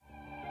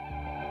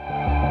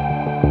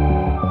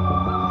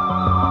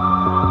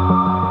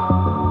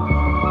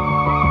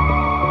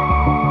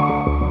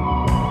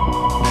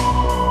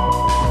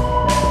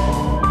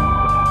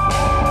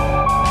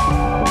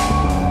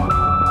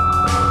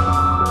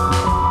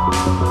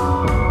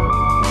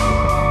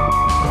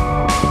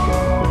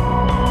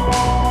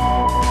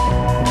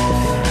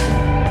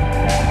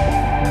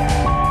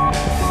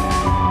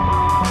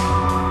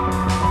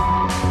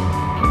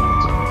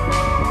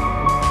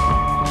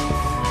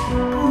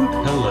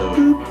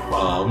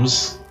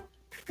bums.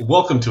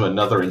 Welcome to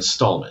another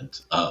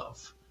installment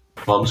of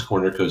Bums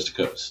Corner Coast to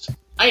Coast.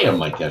 I am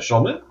Mike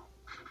Eshelman.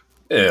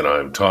 And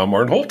I'm Tom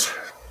Arnholt.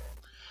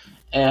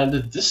 And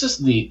this is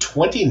the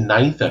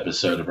 29th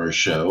episode of our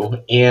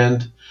show,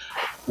 and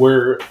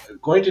we're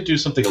going to do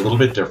something a little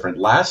bit different.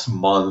 Last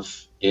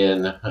month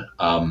in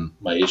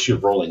my issue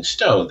of Rolling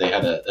Stone, they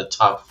had a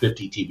top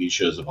 50 TV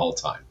shows of all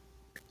time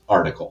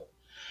article.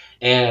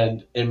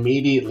 And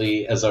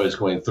immediately, as I was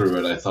going through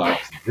it, I thought,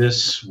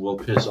 this will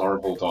piss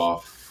Arnold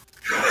off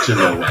to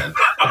no end.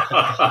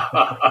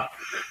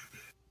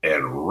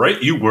 And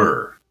right you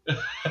were.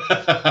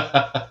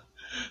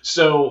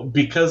 So,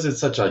 because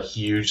it's such a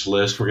huge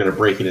list, we're going to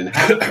break it in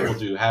half. We'll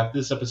do half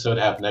this episode,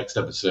 half next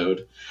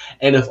episode.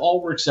 And if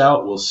all works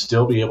out, we'll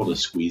still be able to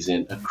squeeze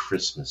in a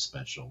Christmas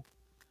special.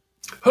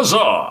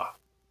 Huzzah!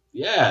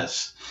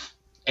 Yes.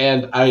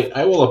 And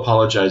I will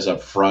apologize up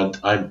front.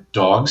 I'm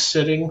dog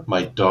sitting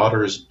my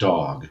daughter's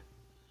dog.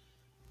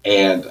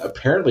 And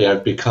apparently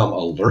I've become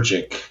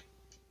allergic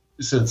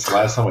since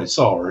last time I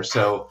saw her.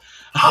 So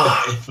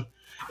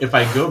if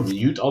I go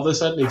mute all of a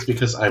sudden, it's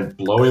because I'm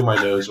blowing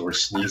my nose or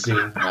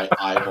sneezing my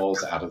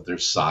eyeballs out of their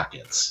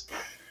sockets.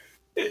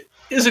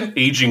 Isn't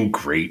aging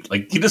great?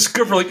 Like, you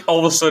discover, like, all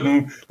of a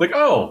sudden, like,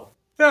 oh,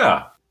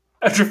 yeah,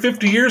 after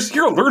 50 years,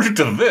 you're allergic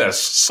to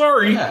this.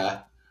 Sorry.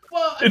 Yeah.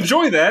 Well,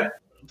 enjoy that.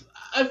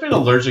 I've been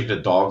allergic to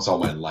dogs all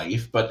my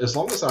life, but as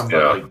long as I'm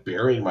not like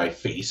burying my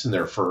face in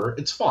their fur,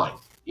 it's fine.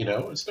 You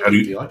know, it's no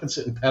big deal. I can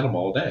sit and pet them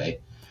all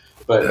day.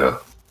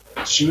 But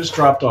she was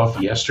dropped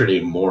off yesterday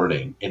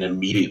morning, and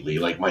immediately,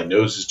 like, my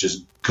nose is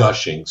just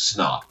gushing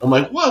snot. I'm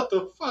like, what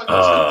the fuck is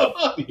going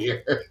on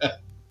here?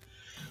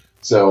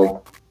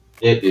 So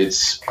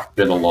it's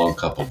been a long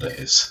couple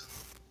days.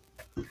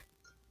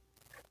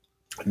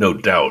 No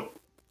doubt.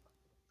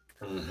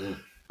 Mm-hmm.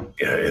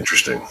 Yeah,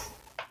 interesting.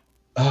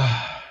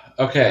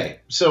 Okay,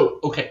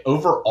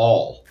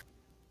 overall,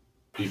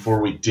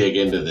 before we dig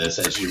into this,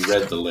 as you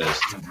read the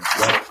list,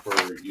 what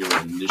were your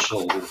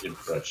initial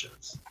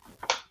impressions?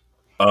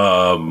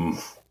 My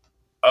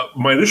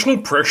initial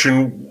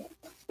impression,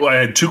 I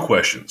had two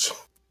questions.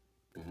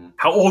 Mm-hmm.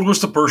 How old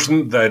was the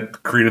person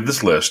that created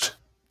this list?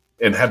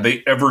 And have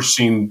they ever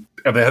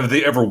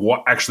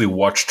actually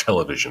watched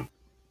television?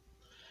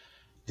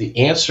 The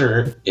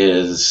answer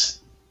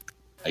is,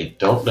 I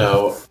don't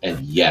know,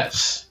 and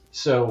yes.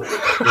 So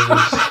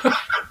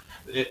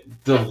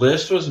the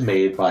list was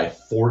made by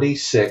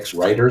 46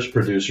 writers,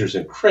 producers,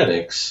 and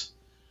critics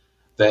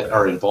that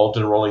are involved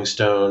in Rolling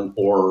Stone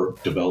or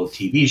develop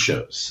TV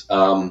shows.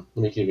 Let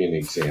me give you an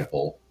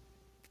example.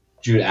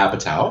 Judd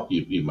Apatow,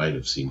 you might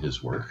have seen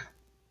his work.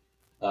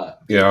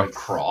 David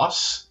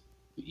Cross,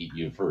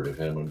 you've heard of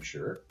him, I'm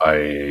sure.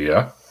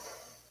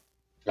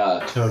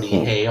 Tony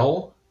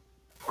Hale,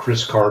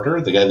 Chris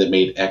Carter, the guy that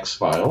made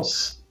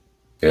X-Files.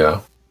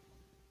 Yeah.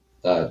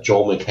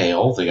 Joel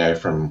McHale, the guy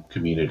from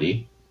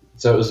Community.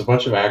 So it was a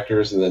bunch of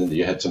actors, and then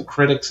you had some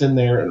critics in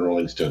there and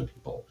Rolling Stone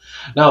people.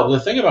 Now,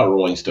 the thing about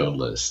Rolling Stone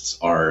lists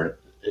are,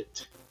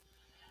 it's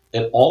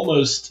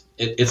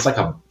like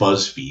a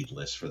BuzzFeed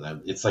list for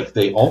them. It's like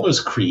they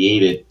almost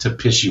create it to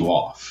piss you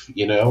off,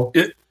 you know?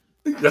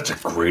 That's a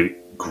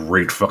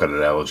great fucking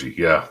analogy,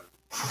 yeah.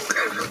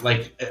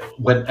 Like,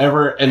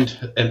 whenever, and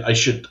I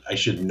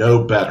should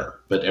know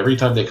better, but every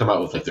time they come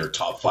out with, like, their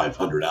top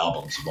 500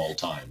 albums of all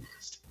time,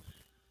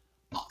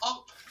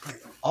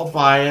 I'll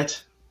buy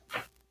it.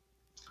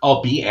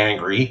 I'll be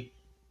angry.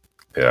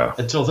 Yeah.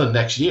 Until the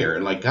next year.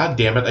 And like, God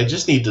damn it, I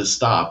just need to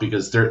stop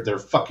because they're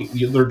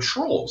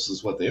trolls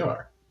is what they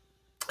are.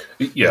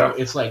 Yeah. So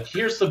it's like,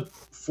 here's the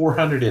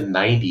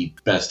 490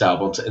 best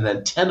albums, and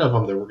then 10 of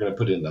them that we're going to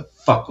put in the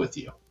fuck with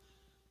you.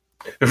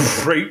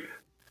 Right.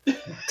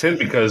 10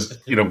 because,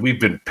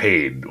 we've been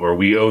paid or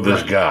we owe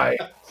this guy.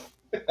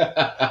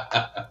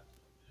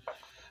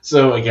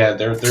 So again,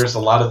 there's a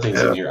lot of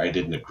things in here I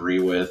didn't agree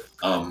with.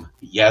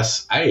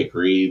 Yes, I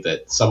agree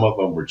that some of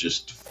them were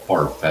just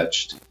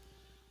far-fetched,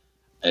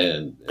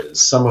 and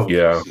some of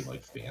them seem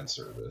like fan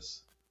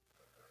service.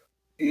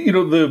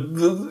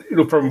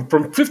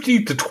 From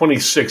 50 to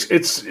 26,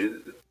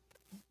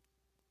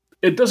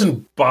 it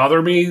doesn't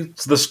bother me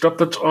the stuff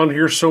that's on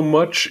here so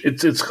much.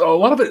 It's a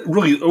lot of it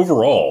really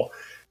overall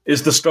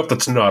is the stuff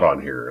that's not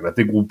on here, and I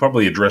think we'll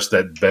probably address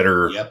that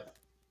better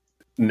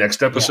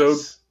next episode.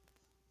 Yes.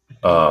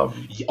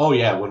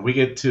 When we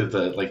get to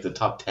the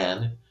top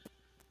 10,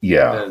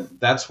 then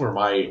that's where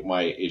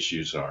my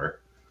issues are.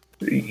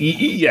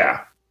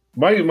 Yeah,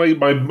 my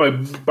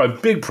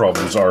big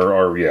problems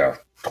are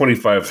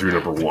 25 through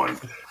number 1.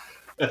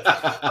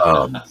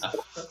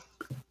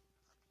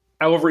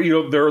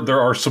 However,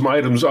 there are some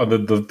items on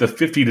the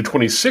 50 to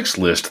 26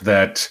 list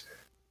that,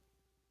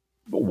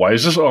 why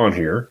is this on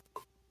here,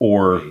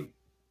 or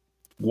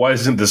why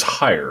isn't this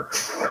higher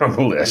on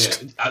the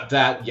list?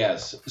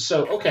 Yes.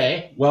 So,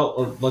 okay.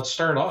 Well, let's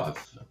start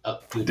off.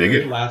 The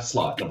very last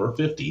slot, number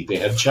 50, they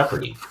had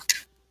Jeopardy.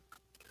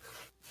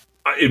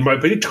 In my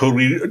opinion,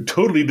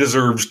 totally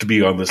deserves to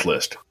be on this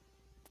list.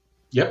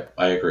 Yep,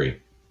 I agree.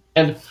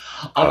 And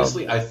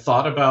honestly, I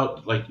thought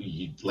about like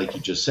you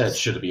just said,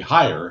 should it be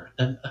higher?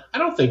 And I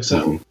don't think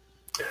so. Mhm.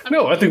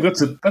 No, I think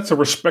that's a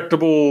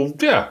respectable,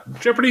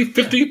 Jeopardy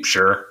 50,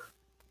 sure.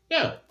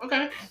 Yeah,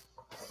 okay.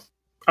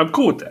 I'm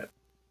cool with that.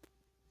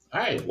 All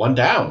right, one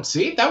down.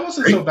 See, that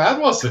wasn't so bad,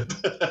 was it?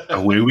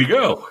 Away we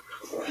go.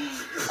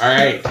 All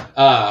right.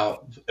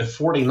 At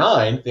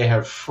 49, they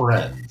have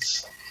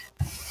Friends.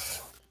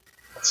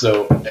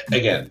 So,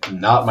 again,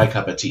 not my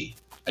cup of tea.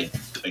 I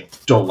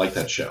don't like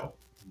that show.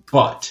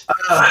 But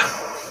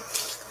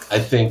I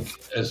think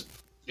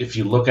if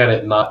you look at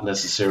it not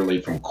necessarily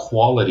from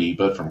quality,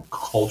 but from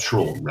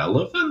cultural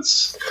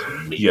relevance,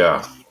 maybe you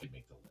can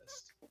make the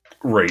list.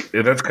 Right.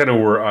 And that's kind of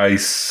where I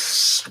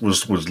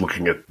was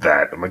looking at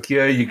that. I'm like,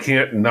 yeah, you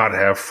can't not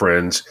have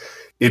Friends.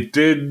 It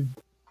did,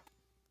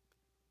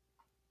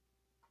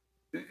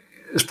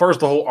 as far as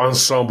the whole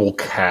ensemble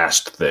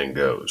cast thing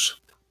goes,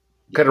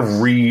 kind of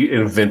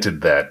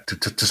reinvented that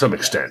to some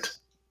extent.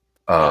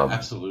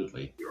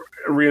 Absolutely.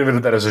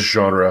 Reinvented that as a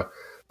genre.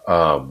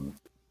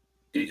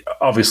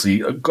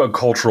 Obviously, a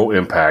cultural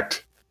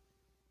impact.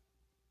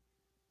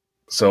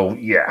 So,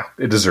 yeah,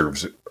 it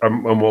deserves it.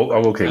 I'm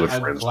okay with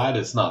Friends. I'm glad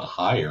it's not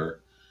higher.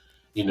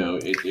 You know,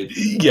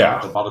 it's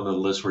at the bottom of the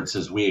list where it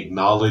says, we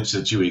acknowledge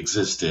that you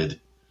existed,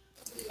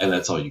 and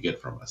that's all you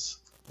get from us.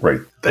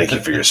 Right. Thank you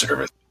for your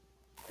service.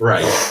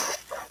 Right.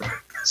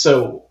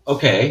 So,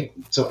 okay.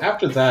 So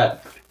after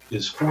that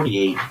is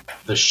 48,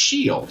 The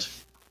Shield.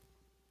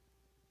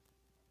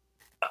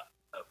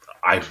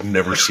 I've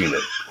never seen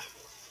it.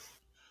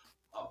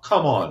 Oh,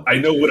 come on. I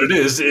know what it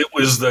is. It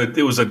was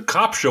a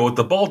cop show with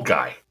the bald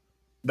guy.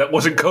 That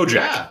wasn't Kojak.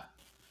 Yeah.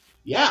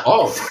 Yeah.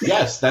 Oh,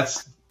 yes.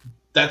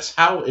 That's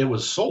how it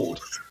was sold.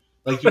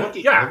 Like, you want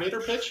the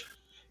elevator pitch?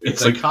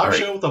 It's a cop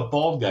show with a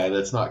bald guy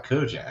that's not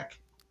Kojak.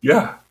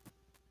 Yeah.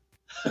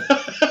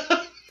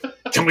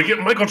 Can we get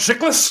Michael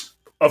Chiklis?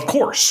 Of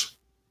course.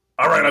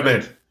 All right, I'm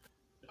in.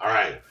 All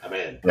right, I'm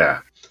in. Yeah.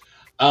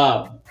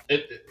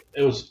 It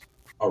was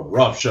a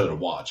rough show to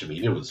watch. I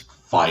mean, it was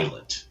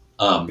violent.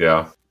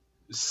 Yeah.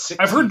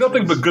 I've heard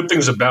nothing but good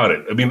things about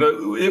it. I mean,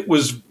 it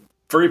was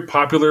very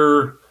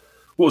popular.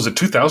 What was it,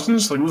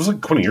 2000s? Like, it was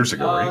like 20 years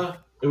ago, right?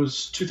 It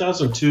was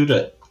 2002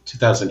 to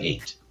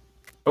 2008.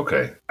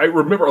 Okay. I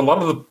remember a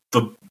lot of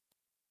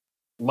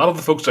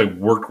the folks I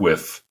worked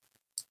with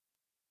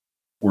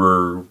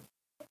were...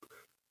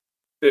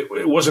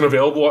 It wasn't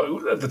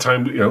available at the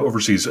time,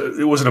 overseas.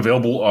 It wasn't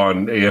available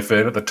on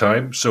AFN at the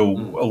time. So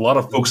a lot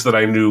of folks that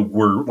I knew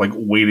were like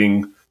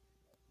waiting,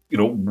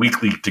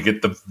 weekly to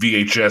get the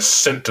VHS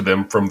sent to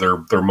them from their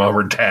mom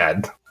or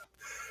dad.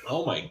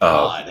 Oh my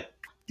God.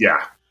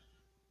 Yeah.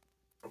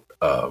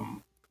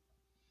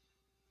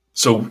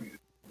 So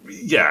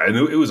yeah, and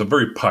it was a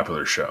very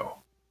popular show.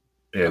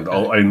 And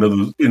I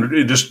know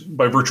just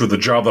by virtue of the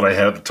job that I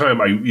had at the time,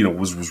 I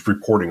was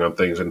reporting on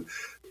things, and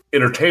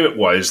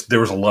entertainment-wise,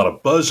 there was a lot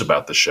of buzz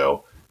about the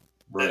show.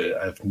 Right.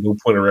 I have no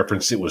point of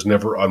reference. It was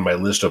never on my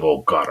list of,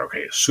 oh God,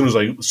 okay. As soon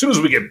as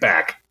we get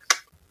back,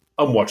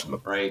 I'm watching the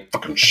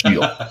fucking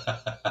Shield.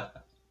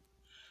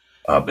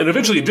 And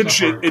eventually, it did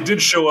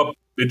show up.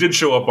 It did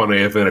show up on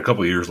AFN a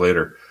couple of years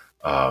later.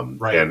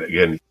 Right. And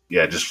again,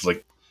 just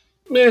like,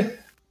 meh.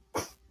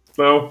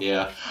 No.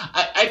 Yeah,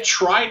 I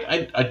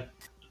tried. I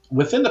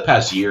within the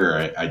past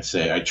year, I'd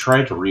say I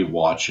tried to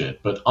rewatch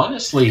it, but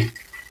honestly.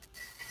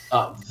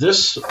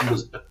 This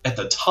was, at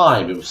the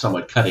time, it was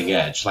somewhat cutting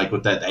edge, like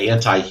with that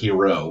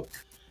anti-hero,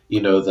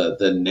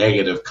 the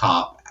negative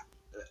cop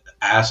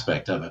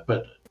aspect of it.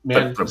 But,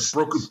 man...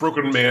 The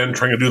broken man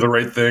trying to do the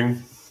right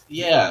thing.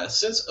 Yeah,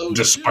 since 02...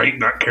 Despite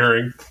not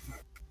caring.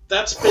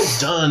 That's been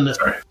done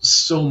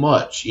so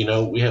much.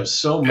 We have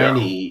so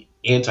many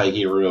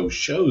anti-hero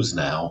shows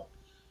now.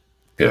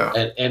 Yeah.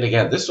 And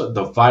again,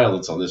 the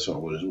violence on this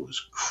one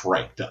was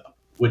cranked up,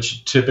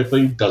 which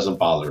typically doesn't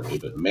bother me.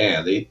 But,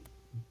 man,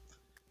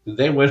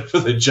 they went for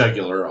the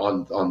jugular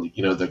on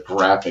the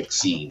graphic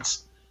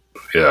scenes.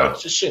 Yeah,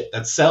 it's just shit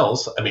that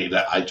sells. I mean,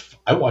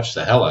 I watched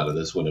the hell out of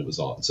this when it was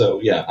on.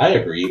 So yeah, I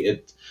agree.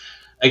 It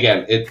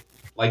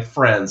like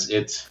Friends.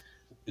 It's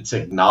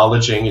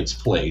acknowledging its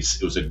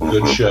place. It was a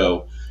good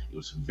show. It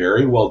was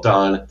very well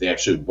done. They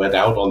actually went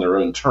out on their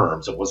own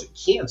terms. It wasn't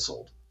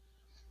canceled.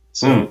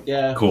 So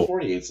yeah, cool.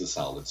 48's a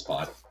solid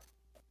spot.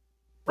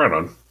 Right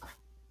on.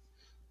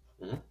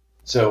 Mm-hmm.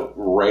 So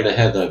right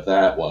ahead of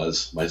that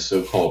was My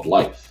So-Called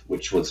Life,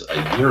 which was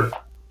a year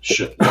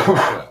show.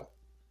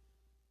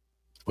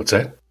 What's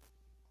that?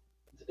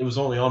 It was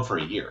only on for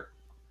a year.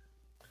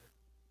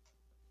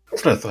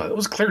 That's what I thought. It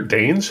was Claire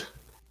Danes.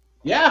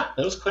 Yeah,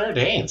 that was Claire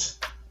Danes.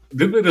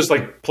 Didn't they just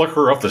pluck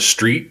her off the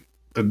street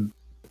to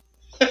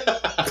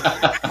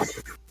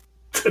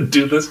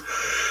do this?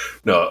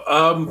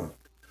 No.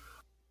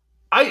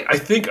 I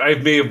think I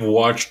may have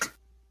watched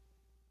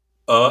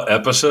an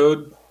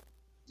episode.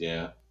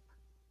 Yeah.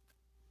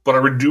 But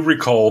I do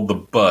recall the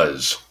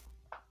buzz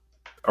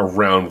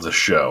around the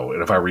show.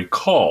 And if I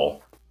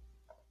recall,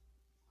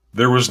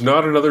 there was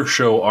not another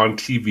show on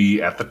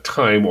TV at the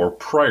time or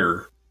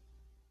prior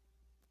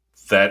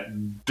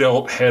that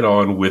dealt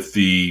head-on with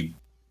the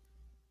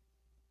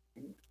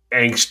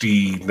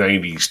angsty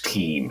 90s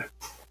teen.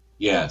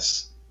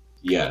 Yes.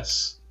 Go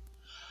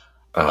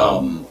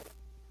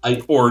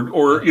ahead.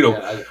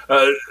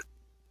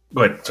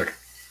 Sorry.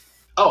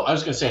 Oh, I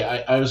was going to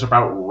say, I was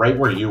about right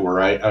where you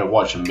were. I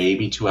watched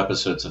maybe 2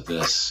 episodes of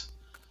this.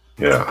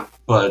 Yeah.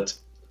 But,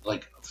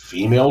 like,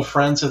 female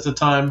friends at the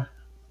time,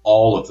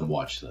 all of them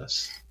watched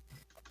this.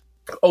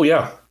 Oh,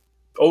 yeah.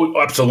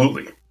 Oh,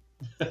 absolutely.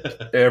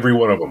 Every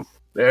one of them.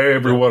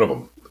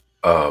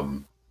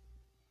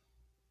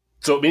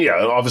 So, I mean,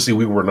 yeah, obviously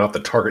we were not the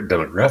target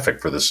demographic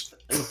for this.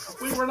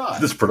 We were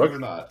not. This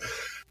production. We were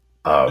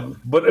not.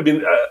 But, I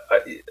mean,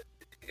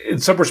 in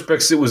some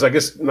respects, it was, I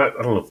guess, not,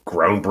 I don't know if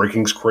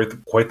groundbreaking is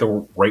quite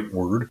the right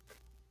word.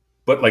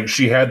 But, like,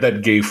 she had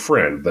that gay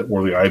friend that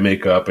wore the eye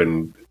makeup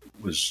and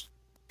was...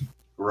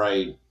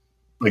 Right.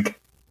 Like,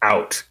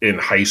 out in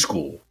high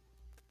school.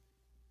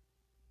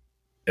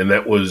 And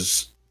that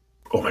was...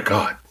 Oh, my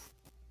God.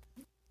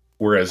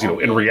 Whereas,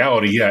 in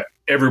reality, yeah,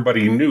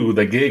 everybody knew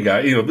the gay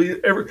guy.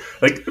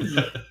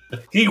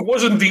 He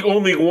wasn't the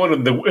only one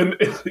in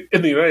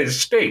the United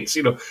States,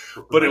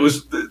 but it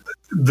was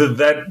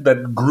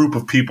that group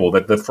of people,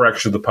 that the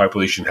fraction of the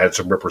population had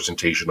some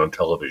representation on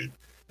television.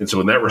 And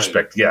so in that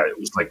respect, yeah, it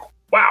was like,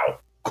 wow,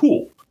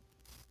 cool.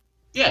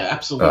 Yeah,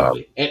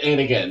 absolutely. And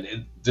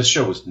again, this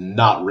show was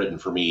not written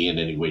for me in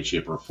any way,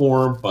 shape, or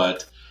form,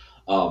 but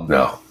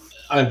no.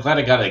 I'm glad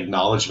it got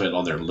acknowledgement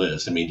on their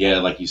list. I mean, yeah,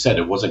 like you said,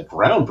 it wasn't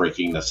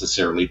groundbreaking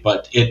necessarily,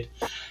 but it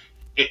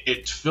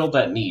filled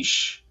that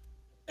niche.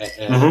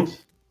 And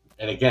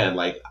again,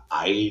 like,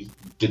 I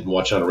didn't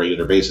watch on a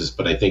regular basis,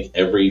 but I think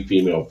every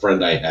female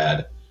friend I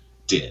had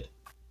did.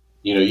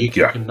 You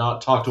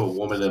cannot talk to a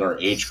woman in our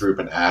age group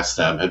and ask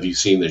them, have you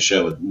seen this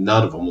show?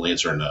 None of them will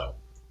answer no.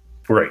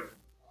 Right.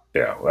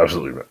 Yeah,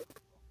 absolutely not.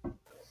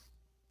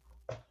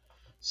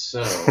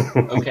 So,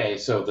 okay,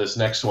 so this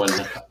next one,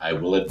 I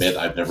will admit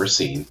I've never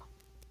seen.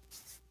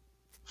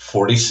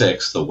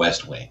 46, The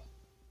West Wing.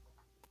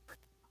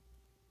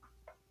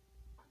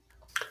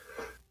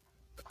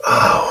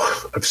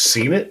 Oh, I've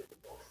seen it.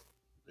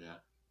 Yeah.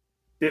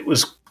 It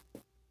was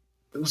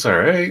all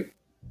right.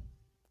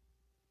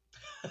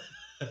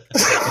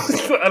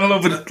 I don't know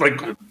if it's like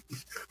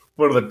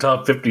one of the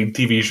top 50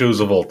 TV shows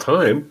of all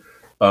time.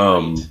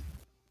 Right.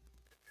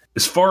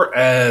 As far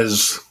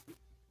as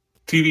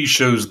TV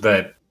shows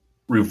that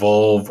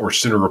revolve or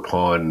center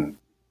upon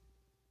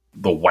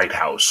the White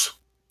House.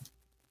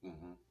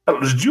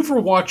 Mm-hmm. Did you ever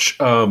watch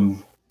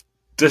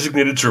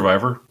Designated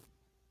Survivor?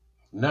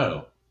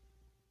 No.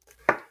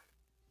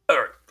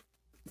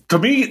 To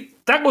me,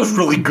 that was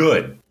really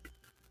good.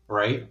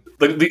 Right.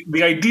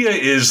 The idea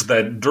is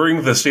that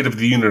during the State of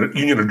the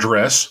Union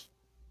address,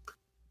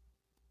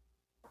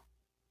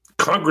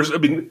 Congress,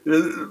 it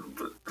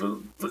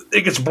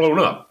gets blown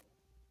up.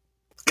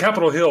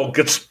 Capitol Hill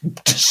gets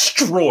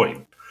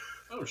destroyed.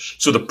 Oh,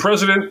 shit. So the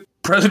president,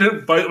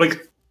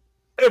 like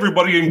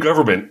everybody in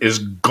government is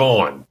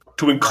gone,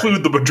 to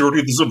include the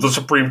majority of the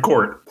Supreme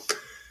Court.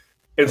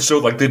 And so,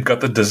 like, they've got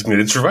the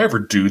designated survivor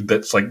dude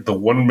that's like the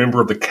one member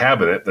of the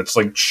cabinet that's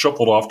like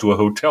shuffled off to a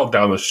hotel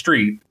down the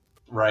street,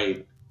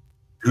 right?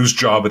 Whose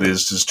job it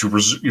is to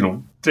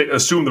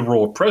assume the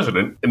role of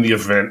president in the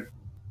event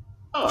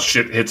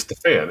shit hits the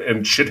fan,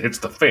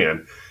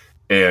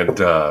 and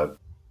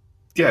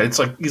yeah, it's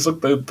like he's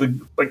like the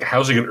like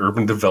housing and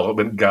urban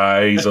development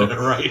guy. He's a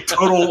right.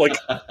 total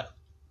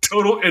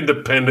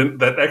independent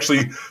that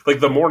actually, like,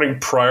 the morning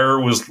prior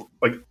was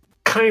like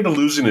kind of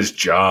losing his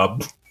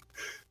job.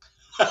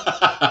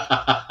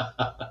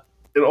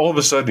 And all of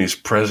a sudden he's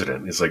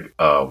president. He's like,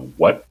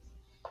 what?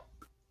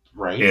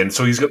 Right. And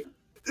so it's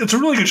a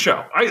really good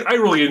show. I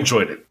really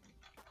enjoyed it.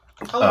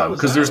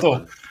 Because there's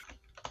a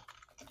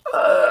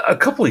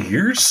couple of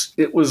years.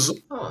 It was,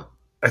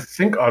 I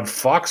think, on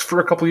Fox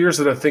for a couple of years,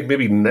 and I think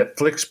maybe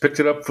Netflix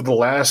picked it up for the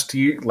last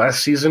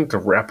season to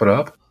wrap it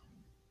up.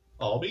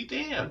 I'll be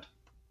damned.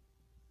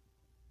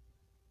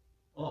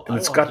 Well, and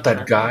it's got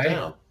that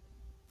guy.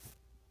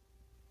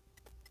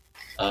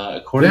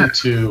 According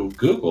to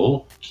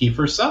Google,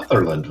 Kiefer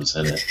Sutherland was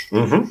in it.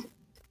 Mm-hmm.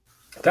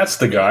 That's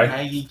the guy.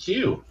 Maggie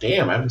Q.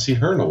 Damn, I haven't seen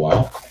her in a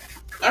while.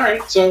 All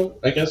right, so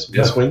I guess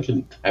West Wing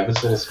can have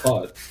its little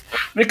spot.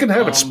 It can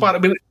have its spot. I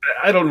mean,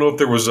 I don't know if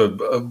there was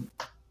a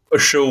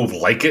show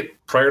like it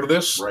prior to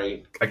this.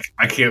 Right.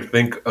 I can't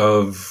think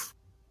of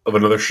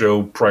another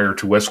show prior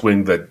to West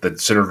Wing that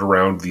centered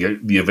around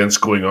the events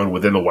going on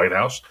within the White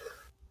House.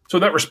 So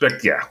in that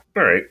respect, yeah.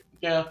 All right.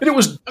 Yeah. And it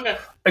was,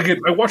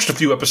 again, I watched a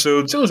few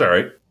episodes. It was all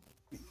right.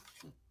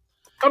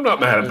 I'm not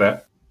mad at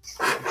that.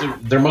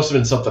 There must have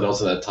been something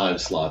else in that time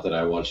slot that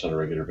I watched on a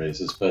regular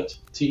basis, but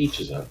to each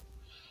his own.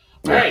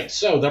 All right,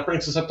 so that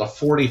brings us up to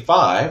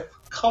 45,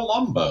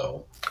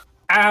 Columbo.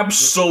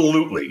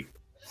 Absolutely.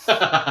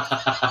 It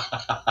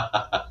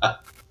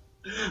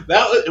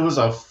was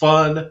a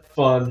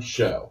fun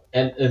show.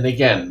 And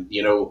again,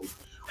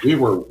 we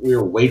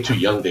were way too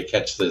young to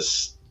catch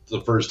this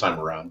the first time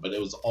around, but it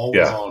was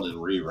always on in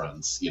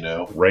reruns,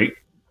 Right.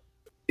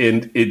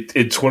 And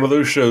it's one of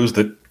those shows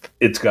that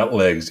it's got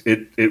legs.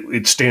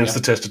 It stands the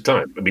test of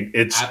time. I mean,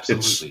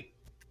 absolutely.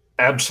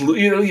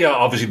 absolutely. Yeah,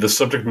 obviously the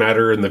subject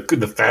matter and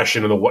the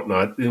fashion and the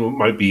whatnot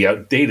might be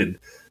outdated,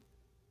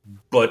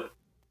 but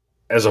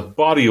as a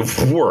body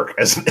of work,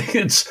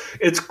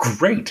 it's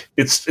great.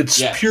 It's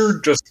Yes. pure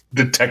just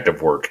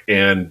detective work,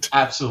 and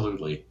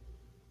Absolutely.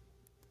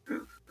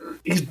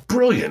 he's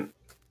brilliant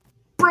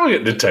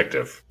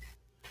detective.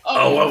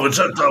 Oh, well, it's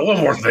one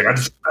more thing. I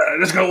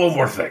just got one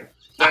more thing.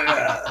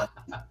 yeah,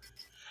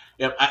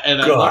 I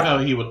God. love how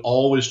he would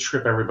always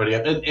trip everybody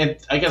up, and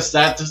I guess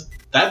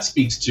that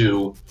speaks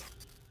to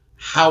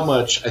how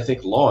much I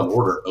think Law and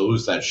Order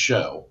owes that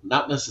show.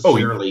 Not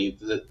necessarily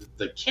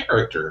the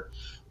character,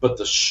 but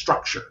the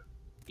structure.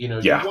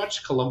 You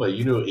watch Columbo,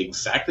 you know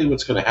exactly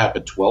what's going to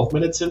happen 12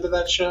 minutes into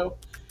that show.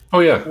 Oh,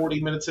 yeah.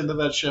 40 minutes into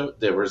that show,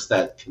 there was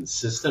that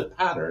consistent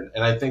pattern,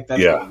 and I think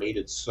that's what made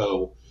it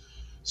so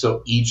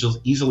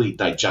easily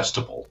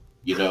digestible.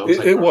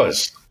 It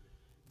was.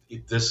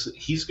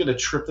 He's going to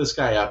trip this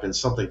guy up in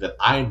something that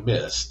I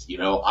missed.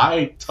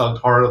 I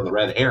tugged hard on the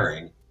red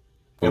herring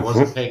and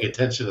wasn't paying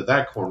attention to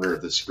that corner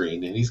of the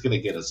screen, and he's going to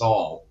get us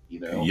all.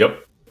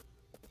 Yep.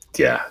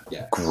 Yeah.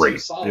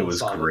 Great. It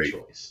was great.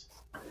 Choice.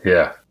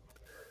 Yeah.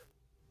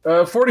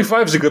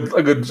 45 is a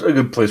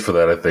good place for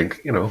that, I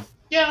think.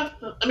 Yeah,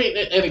 I mean,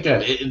 and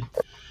again,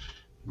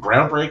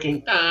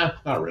 groundbreaking.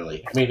 Not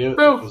really. I mean, it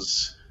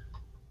was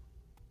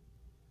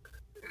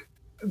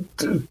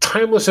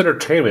timeless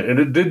entertainment, and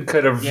it did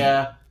kind of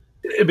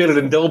it made an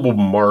indelible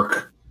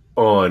mark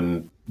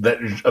on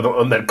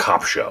that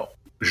cop show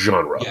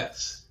genre.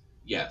 Yes,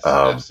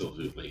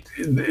 absolutely.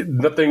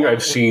 Nothing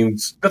I've seen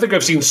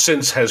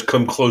since has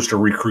come close to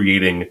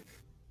recreating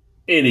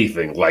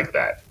anything like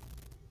that.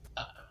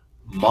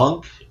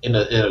 Monk, in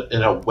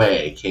a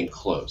way, came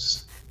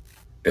close.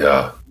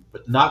 Yeah,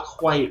 but not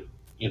quite.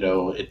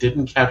 It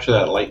didn't capture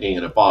that lightning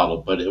in a bottle,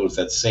 but it was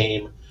that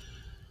same,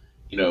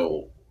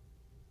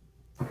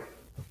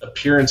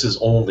 appearances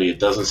only. It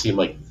doesn't seem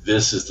like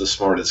this is the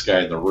smartest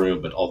guy in the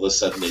room, but all of a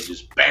sudden they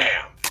just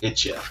bam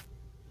hit you.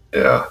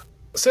 Yeah.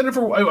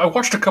 I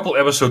watched a couple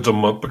episodes of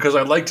Monk because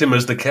I liked him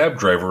as the cab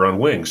driver on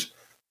Wings,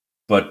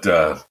 but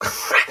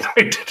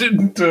I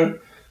didn't. And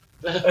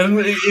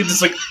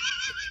it's like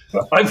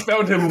I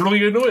found him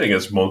really annoying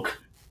as Monk.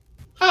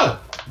 Huh.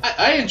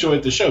 I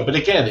enjoyed the show, but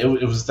again, it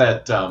was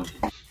that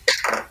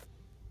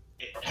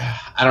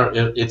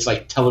it's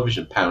like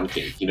television pound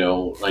cake,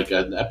 like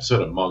an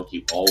episode of Monk.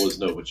 You always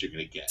know what you're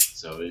going to get,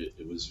 so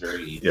it was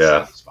very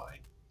satisfying.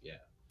 Yeah.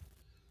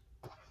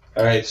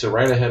 All right, so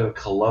right ahead of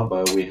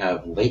Columbo, we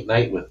have Late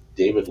Night with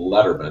David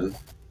Letterman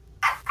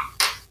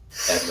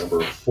at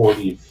number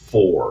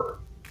 44.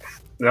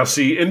 Now,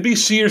 see,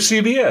 NBC or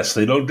CBS,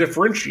 they don't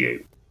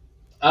differentiate.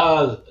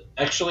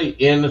 Actually,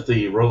 in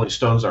the Rolling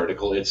Stones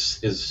article, it's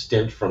his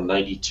stint from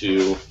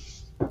 82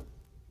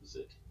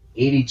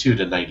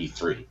 to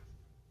 93.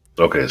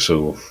 Okay,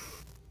 so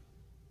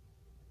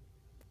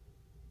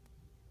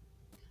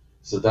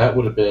that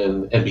would have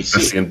been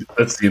NBC.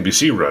 That's the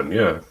NBC run,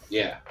 yeah.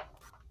 Yeah.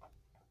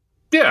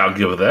 Yeah, I'll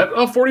give it that.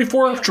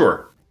 44,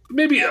 sure.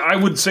 Maybe I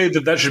would say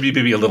that should be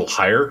maybe a little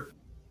higher.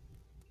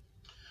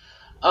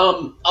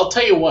 I'll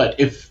tell you what,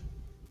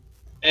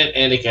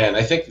 and again,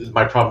 I think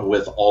my problem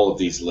with all of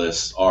these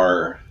lists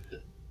are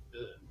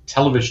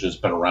television has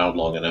been around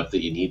long enough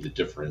that you need to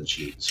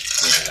differentiate,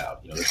 spread it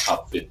out. The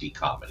top 50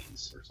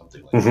 comedies or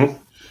something like that.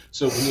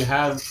 So when you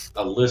have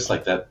a list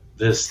like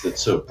that's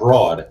so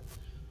broad,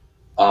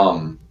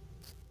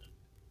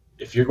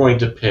 if you're going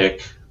to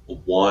pick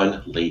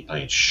one late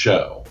night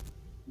show,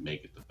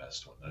 make it the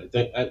best one. I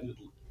think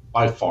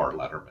by far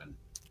Letterman.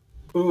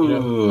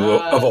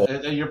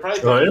 You're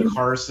probably thinking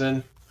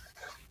Carson.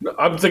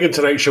 I'm thinking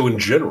Tonight Show in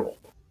general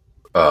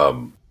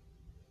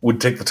would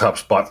take the top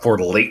spot for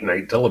late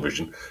night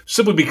television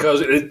simply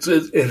because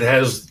it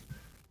has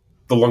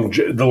the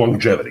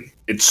longevity.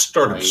 It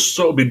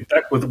started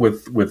back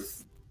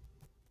with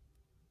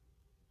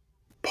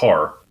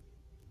Parr,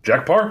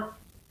 Jack Parr.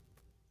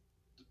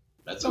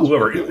 That sounds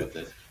whoever. With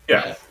it.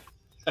 Yeah.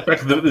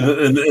 Back in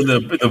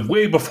the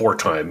way before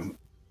time,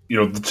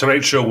 the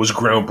Tonight Show was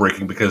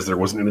groundbreaking because there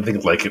wasn't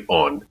anything like it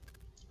on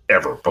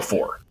ever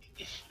before.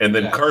 And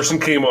then Carson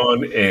came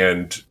on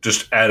and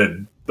just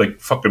added like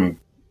fucking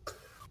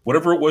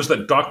whatever it was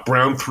that Doc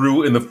Brown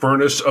threw in the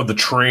furnace of the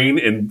train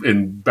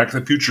in Back to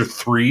the Future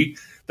 3.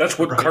 That's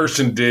what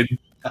Carson did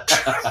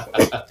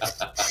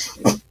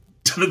to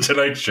the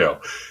Tonight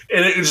Show.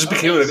 And it just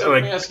became an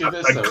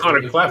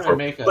iconic platform.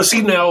 But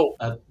see now,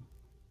 I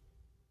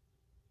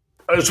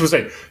was going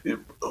to say,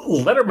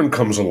 Letterman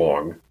comes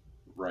along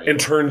and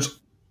turns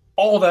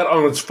all that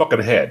on its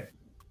fucking head.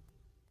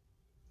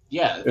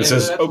 Yeah, it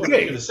says, that's what I'm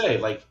going to say.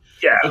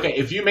 Okay,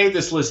 if you made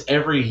this list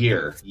every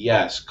year,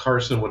 yes,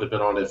 Carson would have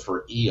been on it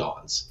for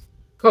eons.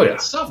 Oh, yeah.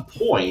 At some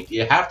point,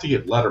 you have to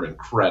give Letterman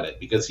credit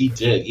because he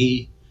did.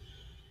 He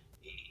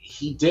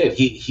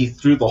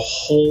threw the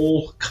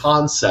whole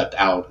concept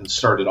out and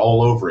started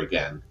all over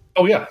again.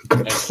 Oh, yeah.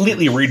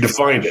 Completely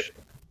redefined it.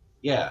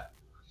 Yeah.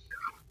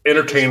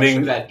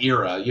 Entertaining. That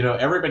era.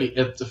 Everybody,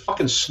 the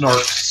fucking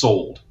snark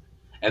sold.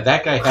 And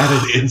that guy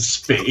had it in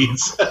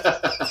spades.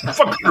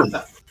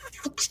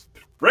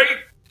 Right?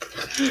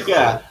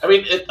 Yeah. I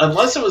mean,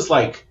 unless it was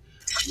like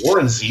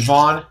Warren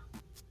Zevon,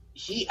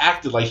 he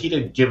acted like he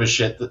didn't give a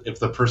shit if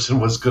the person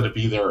was going to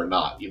be there or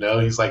not. You know,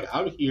 he's like,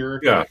 I'm here.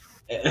 Yeah.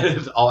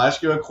 And I'll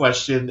ask you a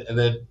question and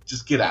then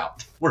just get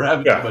out. We're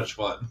having too much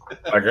fun.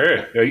 Like,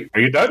 hey, are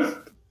you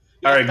done?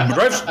 All right,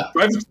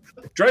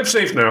 drive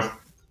safe now.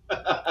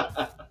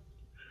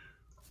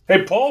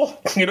 Hey, Paul,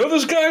 you know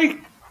this guy?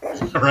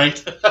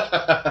 Right?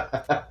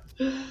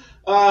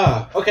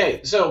 Okay,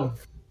 so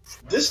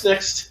this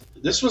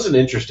was an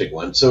interesting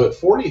one. So at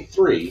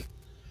 43,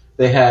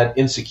 they had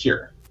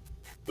Insecure,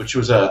 which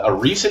was a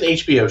recent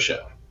HBO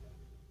show.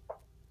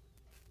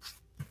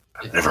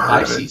 I've never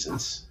heard of it. 5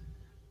 seasons.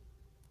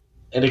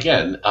 And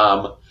again,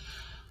 I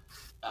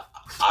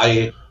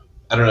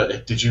don't know.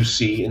 Did you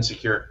see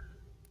Insecure?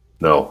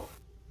 No.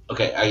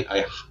 Okay,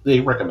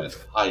 they recommend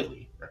it.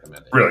 Highly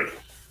recommend it. Really?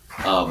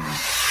 Anne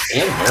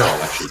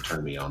Merrill actually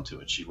turned me on to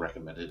it. She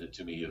recommended it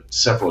to me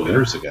several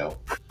years ago,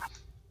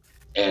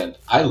 and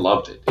I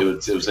loved it.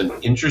 It was an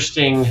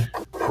interesting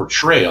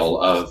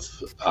portrayal of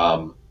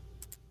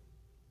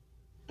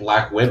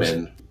black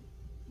women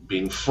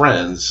being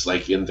friends,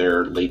 like in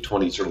their late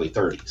 20s, early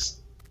 30s.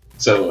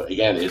 So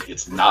again,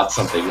 it's not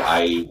something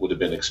I would have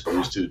been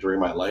exposed to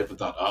during my life and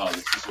thought, oh,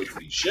 this is so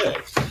cliche.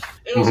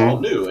 It was all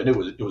new, and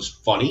it was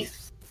funny,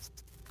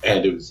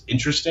 and it was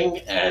interesting,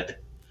 and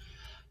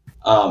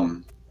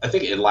I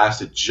think it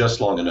lasted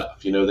just long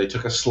enough. You know, they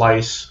took a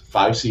slice,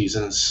 5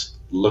 seasons,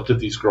 looked at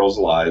these girls'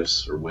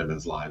 lives or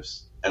women's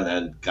lives, and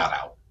then got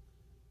out.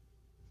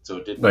 So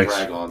it didn't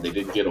drag on. They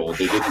didn't get old.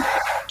 They didn't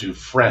do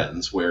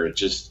Friends, where it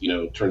just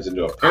turns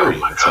into a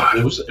parody of itself.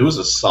 It was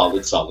a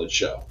solid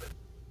show.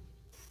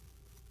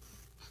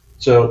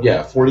 So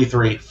yeah,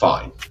 43,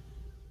 fine.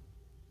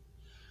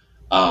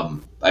 I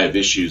have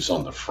issues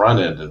on the front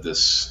end of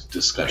this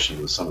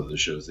discussion with some of the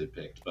shows they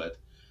picked, but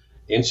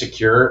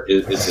Insecure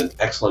is an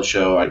excellent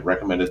show. I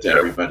recommend it to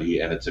everybody,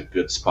 and it's a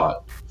good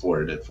spot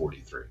for it at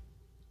 43.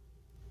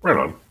 Right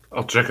on.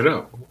 I'll check it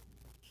out.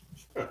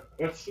 Yeah,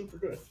 that's super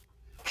good.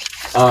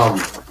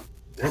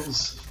 That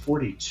was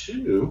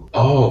 42.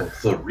 Oh,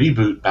 the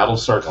reboot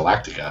Battlestar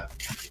Galactica.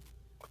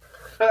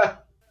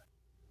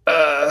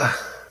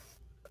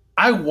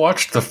 I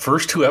watched the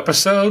first 2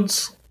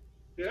 episodes.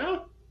 Yeah?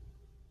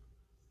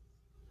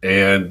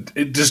 And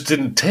it just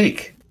didn't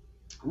take.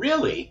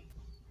 Really?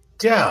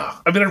 Yeah.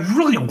 I mean, I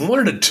really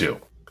wanted it to.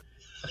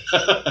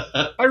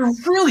 I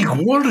really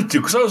wanted to,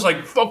 because I was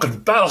like,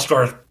 fucking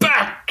Battlestar's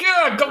back!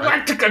 Yeah,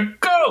 Galactica,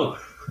 go!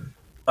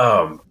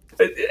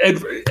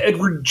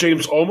 Edward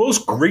James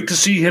Olmos, great to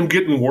see him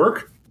getting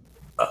work.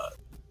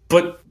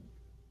 But,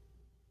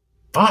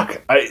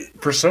 fuck,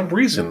 for some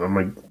reason, I'm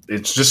like,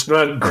 it's just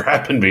not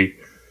grabbing me.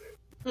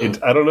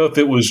 I don't know if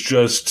it was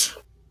just...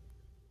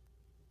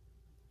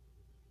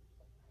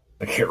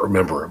 I can't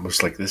remember. I'm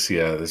just like, this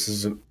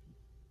isn't...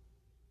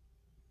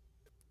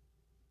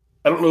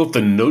 I don't know if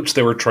the notes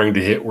they were trying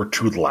to hit were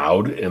too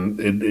loud, and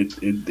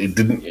it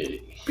didn't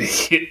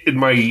hit in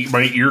my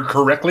ear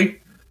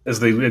correctly as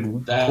they had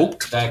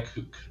hoped.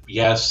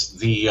 Yes,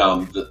 the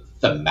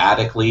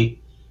thematically,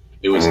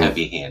 it was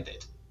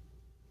heavy-handed.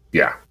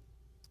 Yeah.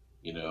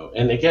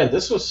 And again,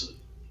 this was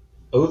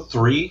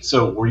 2003,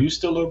 so were you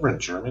still over in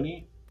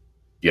Germany?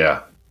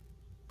 Yeah.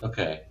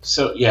 Okay,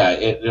 so yeah,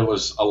 it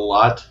was a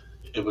lot.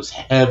 It was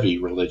heavy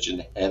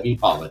religion, heavy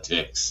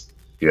politics.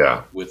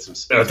 Yeah. With some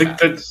space. I think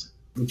that.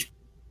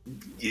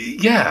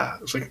 Yeah,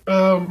 it's like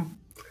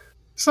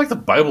it's like the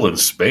Bible in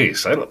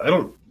space. I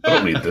don't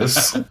need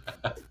this.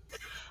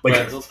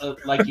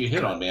 Like you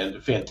hit on, man.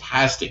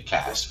 Fantastic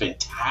cast.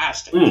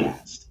 Cast.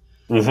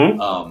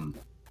 Mm-hmm.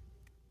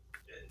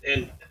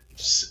 And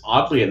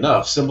oddly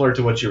enough, similar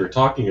to what you were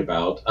talking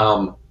about,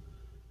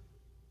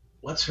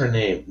 what's her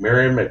name?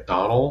 Mary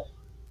McDonnell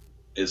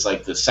is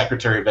like the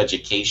Secretary of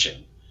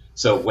Education.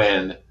 So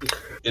when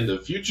in the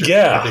future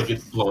they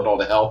get blown all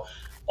to hell,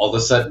 all of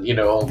a sudden,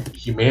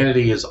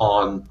 humanity is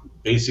on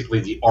basically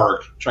the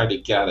Ark trying to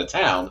get out of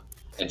town,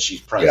 and she's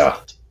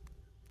president.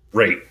 Yeah.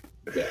 Right.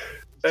 Yeah.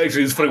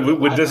 Actually, it's funny.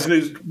 When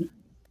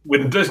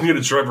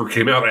Designated Survivor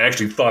came out, I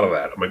actually thought of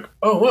that. I'm like,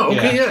 oh, wow,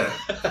 okay, yeah.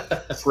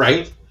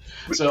 Right?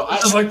 So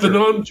this is like the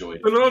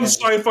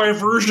non-sci-fi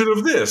version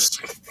of this.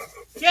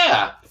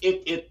 Yeah,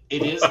 it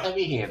is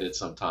heavy-handed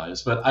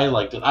sometimes, but I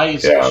liked it. I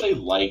especially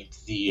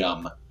liked the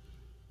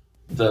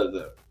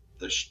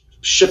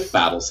ship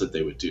battles that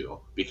they would do,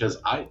 because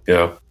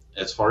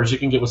as far as you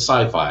can get with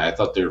sci-fi, I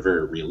thought they were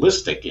very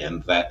realistic in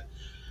that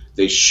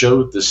they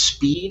showed the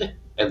speed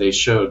and they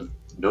showed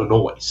no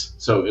noise.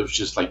 So it was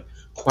just like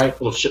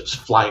quiet little ships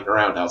flying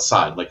around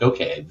outside. Like,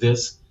 okay,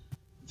 this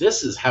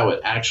is how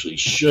it actually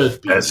should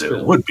be. As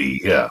it would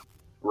be, yeah.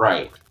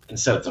 Right.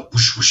 Instead of the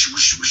whoosh, whoosh,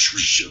 whoosh, whoosh,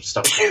 whoosh of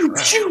stuff. Pew,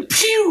 pew,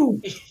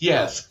 pew.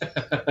 Yes.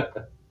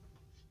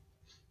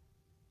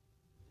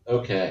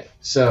 Okay,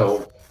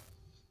 so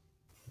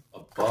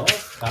above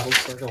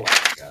Battlestar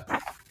Galactica,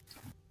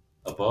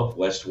 above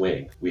West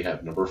Wing, we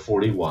have number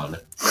 41,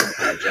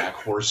 Jack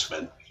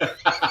Horseman.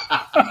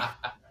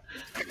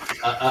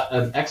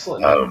 An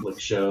excellent Netflix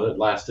show that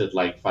lasted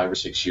like 5 or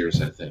 6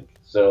 years, I think.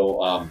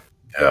 So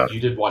you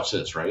did watch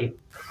this, right?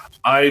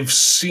 I've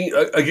seen,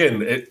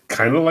 again, it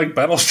kind of like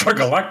Battlestar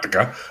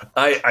Galactica.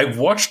 I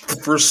watched the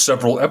first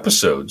several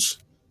episodes.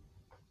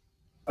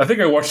 I think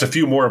I watched a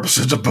few more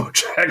episodes of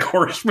BoJack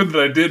Horseman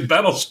than I did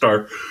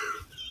Battlestar.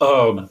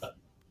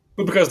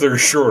 But because they're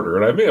shorter,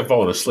 and I may have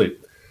fallen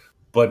asleep.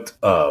 But,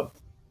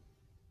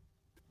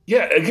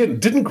 yeah, again,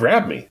 didn't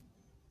grab me.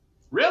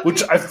 Really?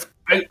 Which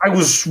I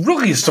was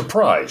really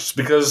surprised,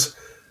 because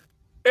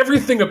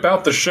everything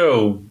about the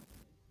show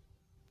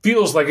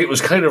feels like it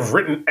was kind of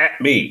written at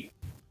me.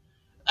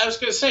 I was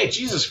going to say,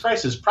 Jesus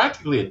Christ, is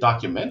practically a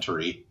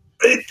documentary.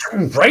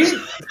 Right?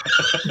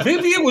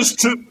 Maybe it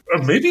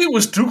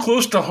was too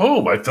close to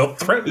home. I felt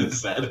threatened.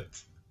 Is that it?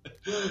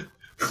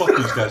 Fuck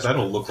these guys, I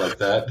don't look like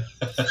that.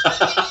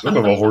 I don't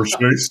have a horse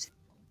face.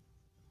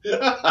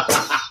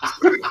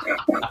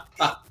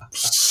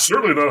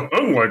 Certainly not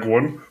hung like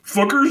one.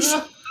 Fuckers.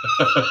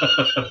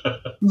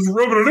 Just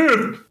rubbing it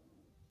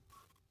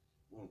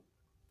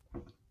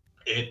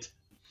in.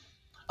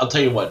 I'll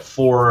tell you what,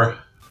 for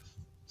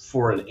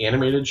an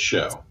animated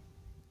show,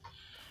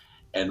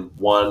 and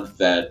one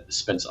that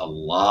spends a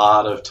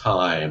lot of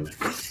time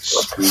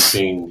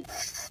spoofing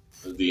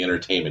the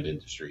entertainment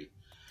industry,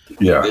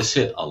 this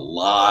hit a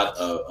lot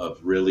of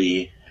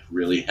really,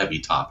 really heavy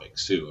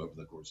topics, too, over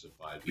the course of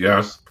 5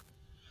 years.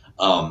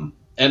 Yeah.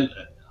 And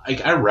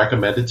I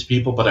recommend it to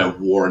people, but I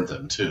warned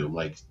them, too.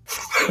 Like,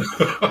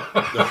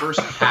 the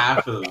first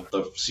half of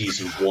the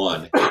season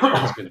 1 is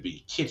going to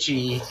be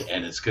kitschy,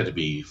 and it's going to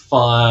be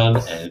fun,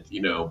 and,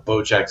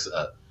 BoJack's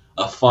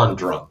a fun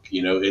drunk.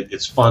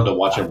 It's fun to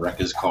watch him wreck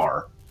his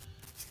car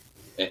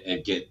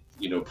and get,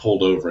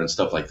 pulled over and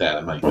stuff like that.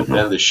 I'm like, but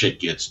then the shit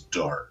gets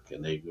dark,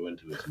 and they go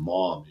into his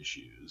mom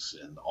issues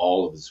and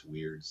all of his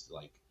weirds.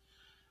 Like,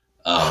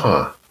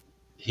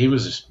 he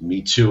was just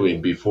Me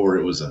Tooing before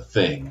it was a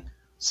thing.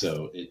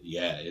 So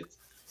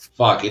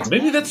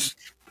maybe that's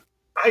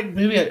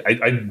maybe I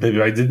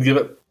didn't give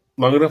it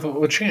long enough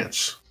of a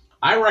chance.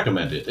 I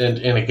recommend it,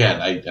 and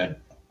again,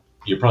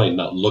 you're probably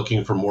not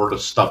looking for more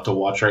stuff to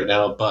watch right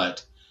now,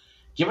 but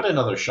give it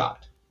another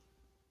shot.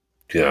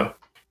 Yeah.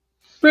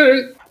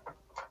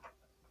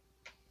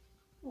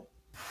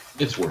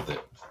 It's worth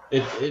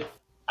it.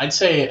 I'd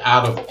say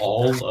out of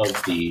all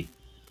of the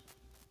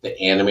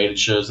animated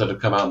shows that have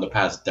come out in the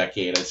past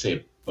decade, I'd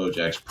say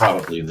BoJack's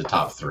probably in the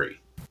top 3.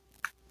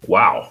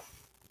 Wow.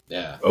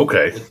 Yeah.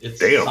 Okay. It's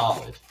damn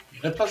solid.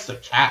 And plus the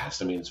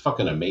cast, I mean, it's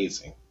fucking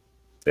amazing.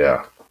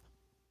 Yeah.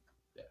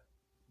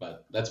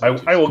 But that's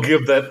I will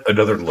give that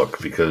another look,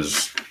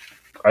 because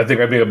I think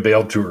I may have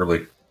bailed too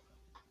early.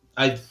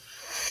 I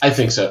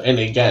think so. And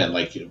again,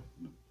 like,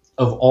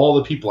 of all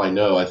the people I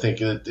know, I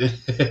think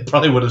it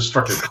probably would have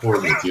struck a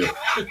chord with you.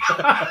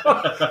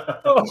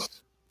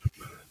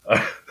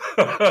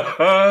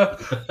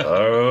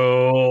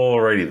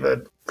 Alrighty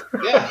then.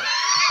 Yeah.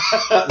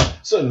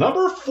 So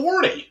number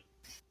 40.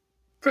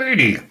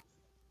 30.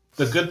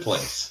 The Good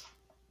Place.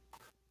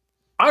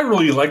 I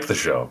really liked the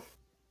show.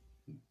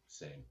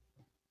 Same.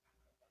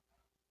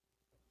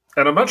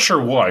 And I'm not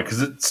sure why,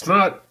 because it's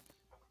not...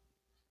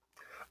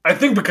 I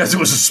think because it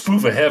was a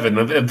spoof of heaven.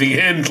 At the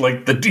end,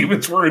 like, the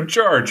demons were in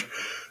charge.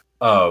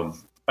 I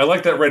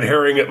like that red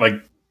herring at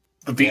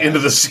the end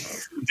of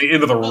the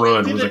end of the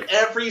run. They did it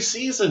every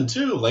season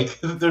too. Like,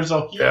 there's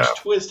a huge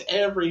twist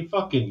every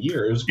fucking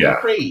year. It was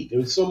great. It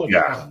was so much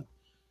fun.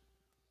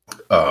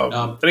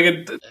 And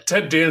again,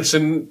 Ted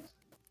Danson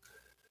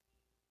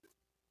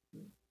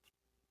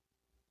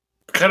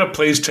kind of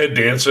plays Ted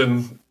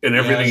Danson in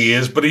everything he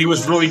is, but he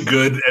was really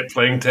good at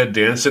playing Ted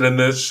Danson in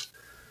this.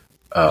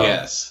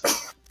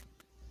 Yes.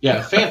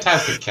 Yeah,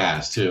 fantastic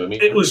cast too. I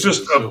mean, it was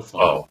just so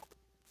fun.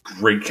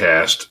 Great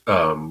cast,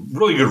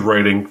 really good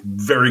writing,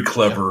 very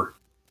clever.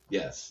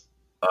 Yeah. Yes,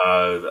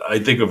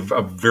 I think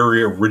a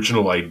very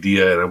original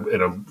idea,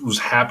 and I was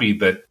happy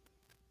that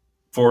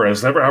I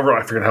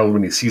forget how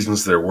many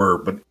seasons there were,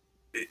 but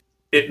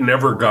it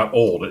never got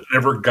old. It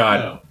never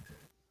got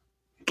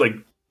like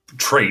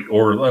trite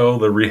or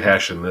they're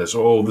rehashing this.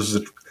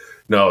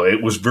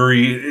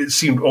 It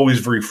seemed always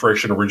very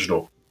fresh and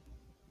original.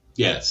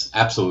 Yes,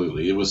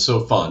 absolutely. It was so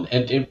fun.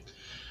 And,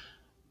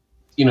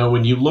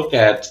 when you look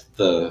at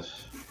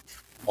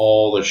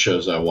all the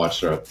shows I watched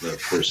throughout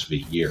the course of a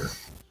year,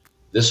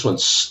 this one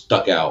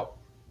stuck out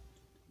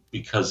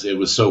because it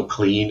was so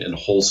clean and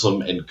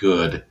wholesome and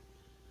good.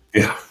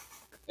 Yeah.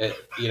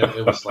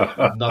 It was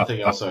like nothing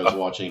else I was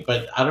watching.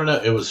 But I don't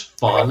know. It was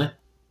fun.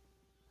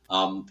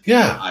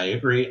 I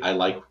agree. I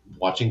like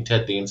watching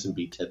Ted Danson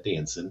be Ted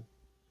Danson.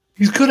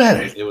 He's good at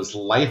it. It was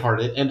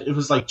lighthearted, and it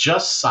was like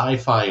just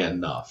sci-fi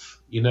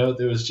enough.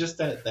 There was just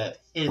that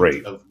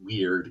hint of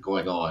weird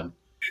going on.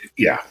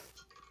 Yeah.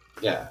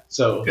 Yeah.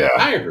 So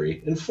I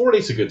agree. And 40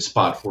 is a good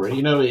spot for it.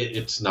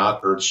 It's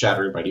not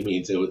earth-shattering by any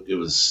means. It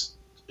was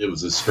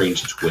a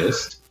strange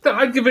twist.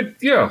 I'd give it,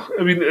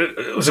 I mean,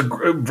 it was a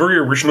very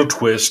original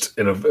twist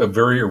and a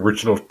very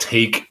original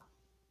take,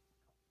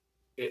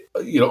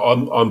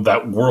 on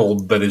that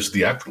world that is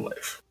the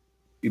afterlife.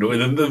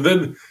 And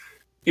then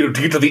to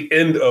get to the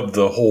end of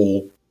the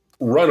whole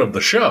run of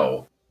the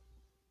show,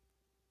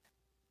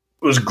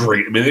 it was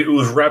great. I mean, it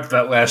was wrapped.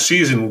 That last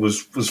season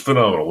was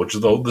phenomenal, it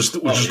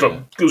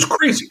was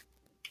crazy.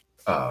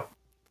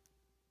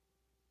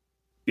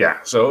 Yeah.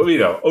 So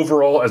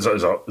overall, as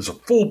a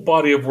full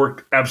body of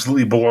work,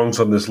 absolutely belongs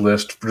on this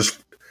list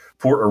just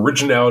for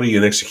originality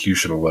and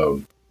execution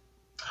alone.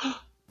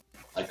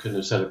 I couldn't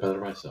have said it better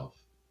myself.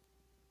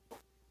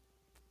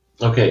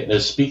 Okay, now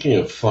speaking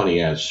of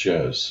funny ass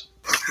shows,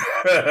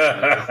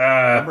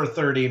 number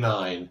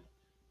 39,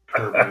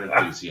 Curb Your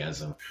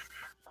Enthusiasm.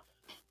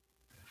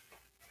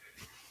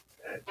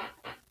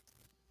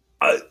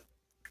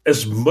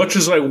 As much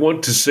as I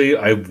want to say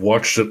I've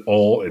watched it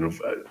all, and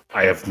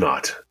I have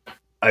not.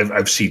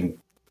 I've seen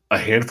a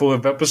handful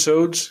of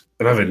episodes,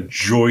 and I've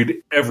enjoyed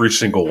every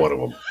single one of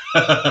them.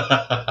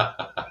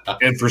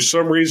 And for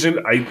some reason,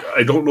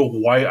 I don't know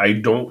why I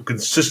don't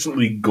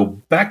consistently go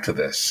back to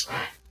this.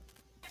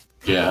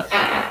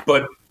 Yeah.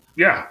 But,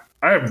 yeah,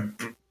 I have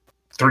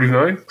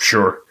 39,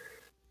 sure.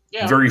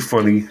 Yeah. Very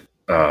funny.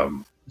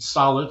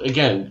 Solid.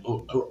 Again,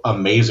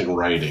 amazing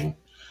writing.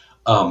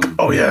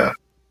 Oh, yeah.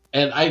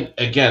 And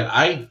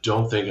I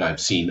don't think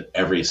I've seen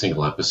every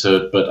single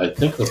episode, but I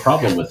think the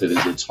problem with it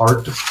is it's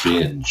hard to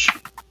binge.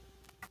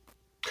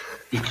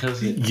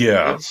 Because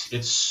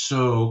it's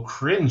so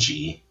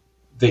cringy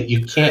that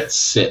you can't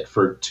sit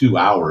for 2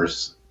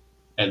 hours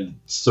and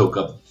soak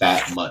up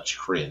that much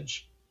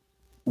cringe.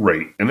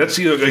 Right, and that's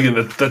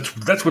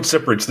that's what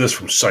separates this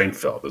from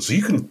Seinfeld. So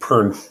you can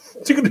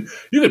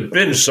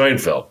binge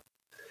Seinfeld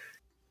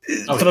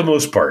for the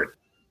most part.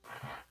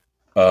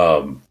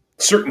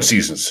 Certain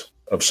seasons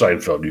of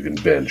Seinfeld you can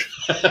binge.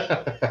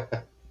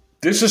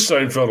 This is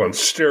Seinfeld on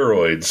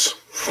steroids.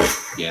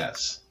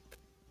 Yes.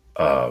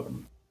 But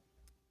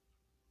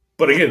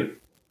again,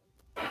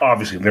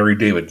 obviously, Larry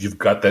David, you've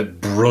got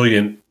that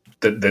brilliant,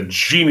 that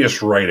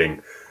genius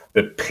writing,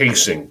 that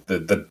pacing,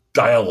 the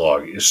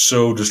dialogue is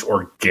so just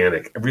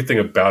organic. Everything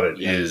about it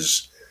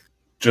is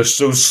just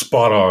so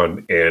spot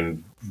on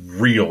and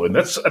real. And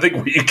that's, I think,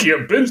 why you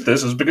can't binge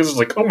this is because it's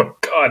like, oh my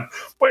God,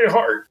 my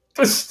heart.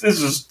 This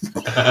is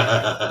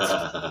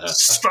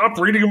stop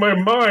reading my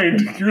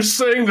mind. You're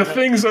saying the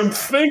things I'm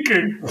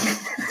thinking.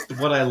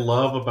 What I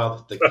love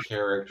about the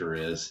character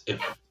is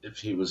if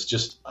he was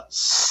just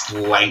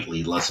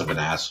slightly less of an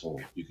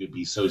asshole, you could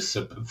be so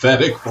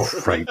sympathetic for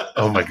him. Right.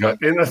 Oh my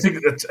God. And I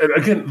think that's,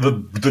 again,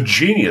 the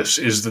genius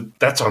is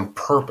that's on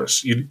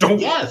purpose. You don't.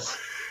 Yes.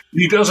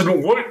 He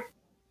doesn't want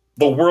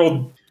the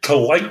world to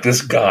like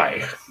this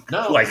guy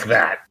like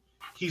that.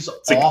 He's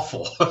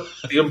awful.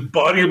 The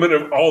embodiment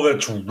of all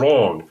that's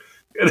wrong.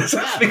 And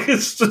I think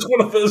it's just one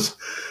of those.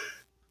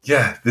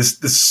 Yeah, this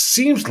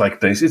seems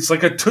like nice. It's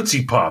like a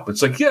Tootsie Pop.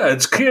 It's like, yeah,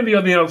 it's candy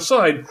on the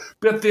outside,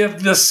 but at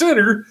the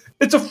center,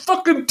 it's a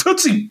fucking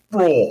Tootsie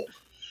Roll.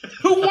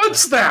 Who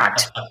wants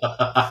that?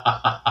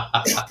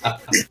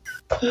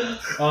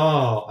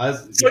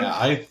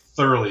 I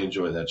thoroughly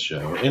enjoy that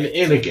show.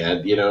 And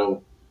again,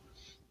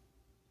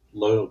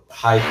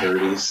 high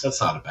 30s. That's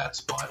not a bad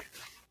spot.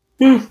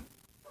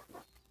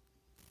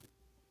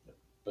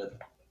 But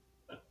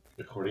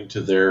according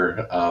to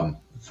their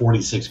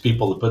 46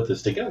 people that put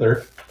this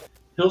together,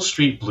 Hill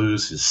Street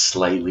Blues is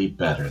slightly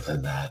better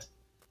than that.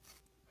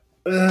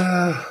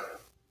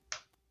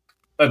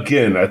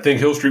 Again, I think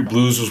Hill Street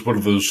Blues was one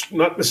of those,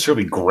 not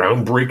necessarily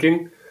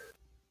groundbreaking,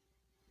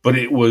 but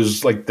it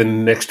was like the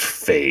next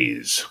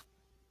phase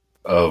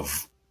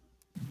of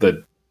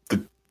the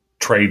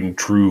tried and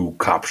true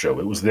cop show.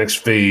 It was the next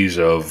phase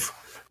of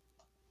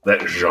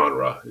that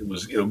genre. It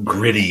was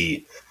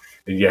gritty,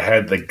 and you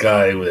had the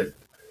guy with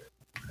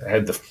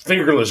had the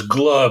fingerless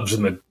gloves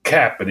and the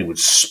cap, and he would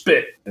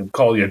spit and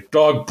call you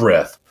dog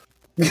breath.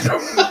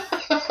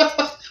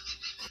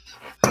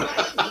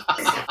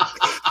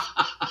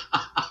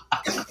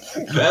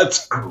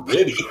 That's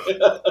gritty.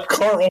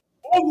 Carl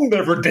Malden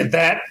never did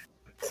that.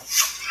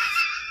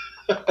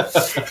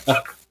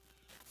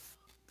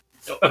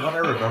 What I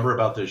remember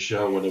about this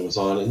show when it was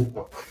on in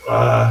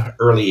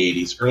early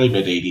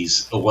mid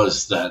 80s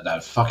was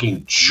that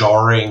fucking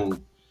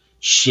jarring,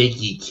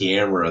 shaky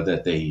camera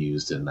that they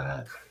used in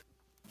that.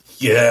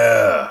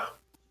 Yeah.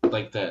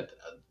 Like that.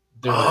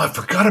 I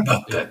forgot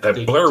about that.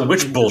 That Blair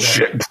Witch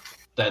bullshit.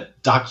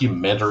 That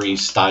documentary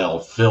style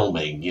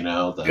filming,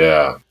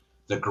 the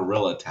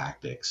guerrilla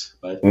tactics.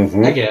 But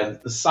again,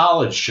 a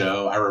solid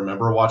show. I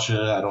remember watching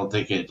it. I don't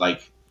think it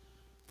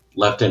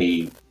left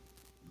any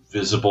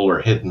visible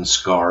or hidden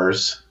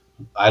scars.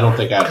 I don't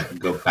think I could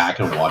go back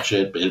and watch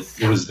it, but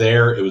it was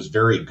there. It was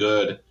very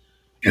good.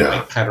 Yeah. I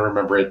kind of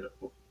remember it.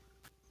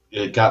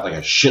 It got like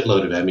a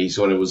shitload of Emmys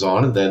when it was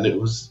on, and then it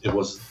was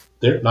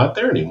there, not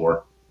there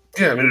anymore.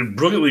 Yeah, I mean,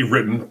 brilliantly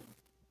written.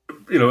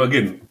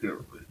 Again,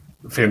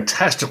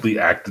 fantastically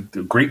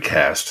acted. Great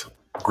cast,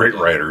 great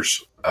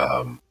writers.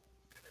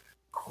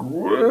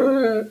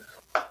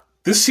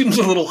 This seems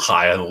a little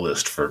high on the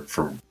list for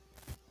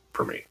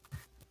me.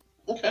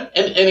 Okay,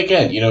 and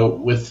again,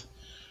 with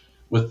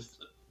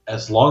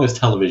as long as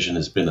television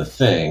has been a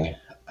thing,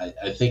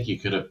 I think you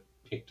could have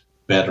picked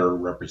better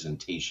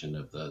representation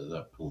of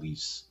the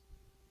police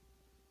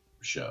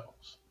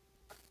shows.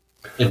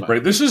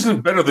 Right. This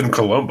isn't better than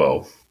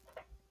Columbo.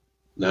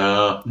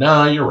 No,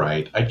 you're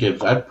right.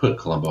 I'd put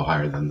Columbo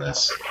higher than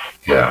this.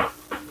 Yeah.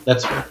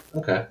 That's fair.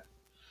 Okay.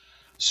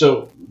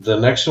 So the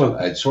next one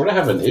I sort of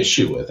have an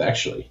issue with,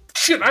 actually.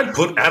 Shit, I'd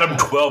put Adam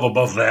 12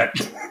 above that.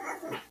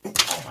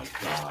 Oh my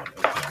god.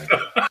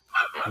 Okay.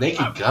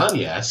 Naked Gun,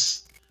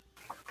 yes.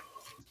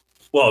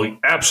 Well,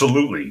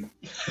 absolutely.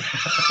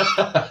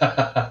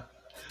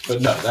 But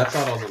no, that's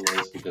not on the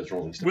list because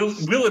Rolling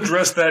Stones. We'll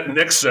address that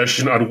next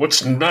session on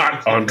what's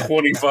not on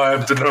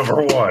 25 to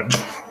number 1.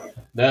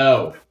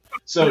 No.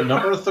 So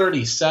number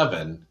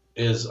 37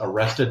 is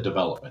Arrested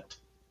Development.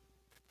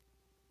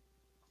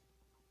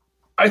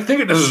 I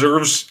think it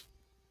deserves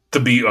to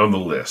be on the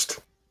list.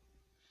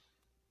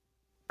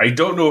 I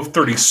don't know if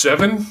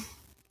 37.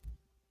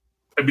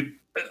 I mean,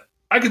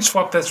 I could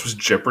swap that with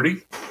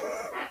Jeopardy.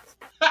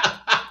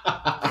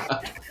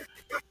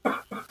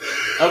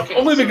 Okay.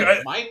 Only so thing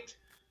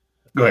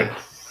go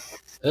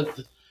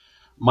ahead.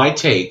 My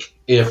take,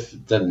 if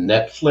the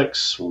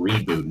Netflix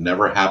reboot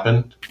never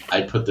happened,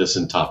 I'd put this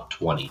in top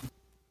 20.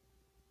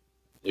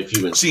 If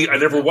you See, I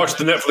never watched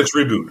the Netflix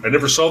reboot. I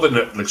never saw the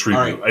Netflix reboot.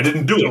 Right. I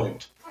didn't do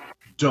it.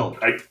 Don't.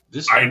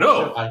 I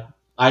know.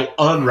 I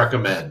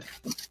unrecommend.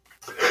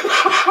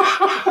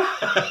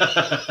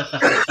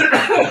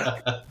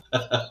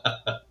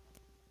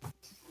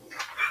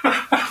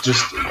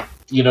 Just,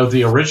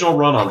 the original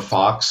run on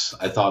Fox,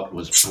 I thought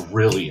was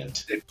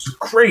brilliant. It's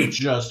great.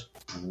 Just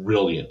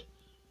brilliant.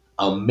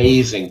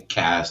 Amazing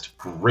cast,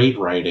 great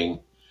writing.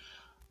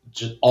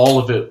 Just all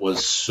of it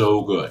was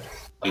so good.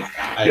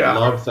 I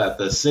love that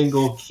the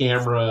single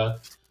camera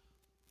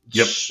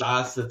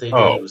shots that they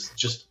did was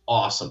just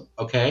awesome.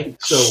 Okay,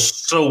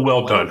 so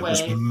well done. It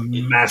was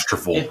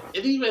masterful.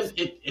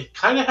 It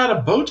kind of had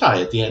a bow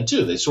tie at the end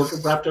too. They sort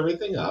of wrapped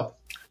everything up.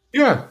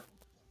 Yeah,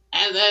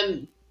 and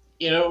then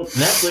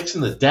Netflix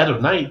in the dead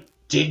of night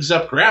digs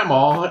up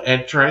Grandma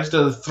and tries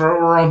to throw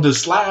her on the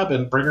slab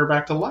and bring her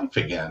back to life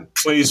again.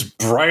 Plays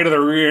Bride of the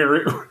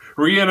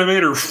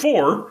Reanimator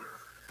 4.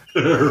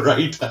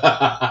 Right.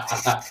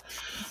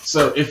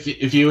 So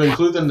if you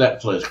include the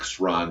Netflix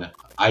run,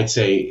 I'd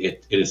say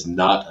it is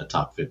not a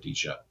top 50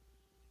 show.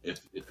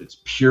 If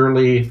it's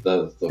purely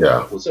the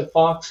was it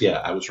Fox? Yeah,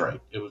 I was right.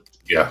 It was.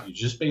 Yeah. If you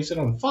just base it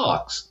on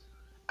Fox,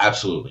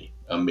 absolutely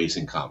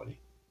amazing comedy.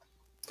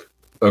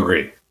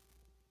 Agree.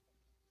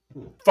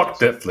 Fuck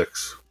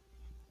Netflix.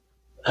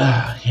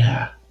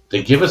 Yeah.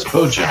 They give us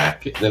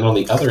BoJack, then on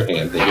the other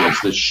hand, they give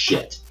us this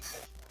shit.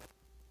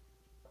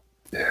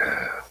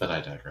 Yeah. But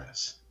I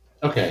digress.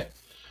 Okay.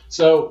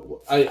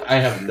 So I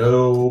have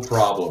no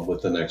problem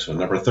with the next one.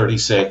 Number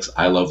 36,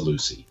 I Love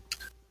Lucy.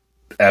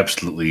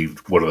 Absolutely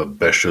one of the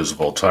best shows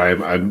of all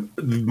time.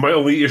 My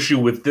only issue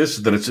with this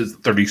is that it's at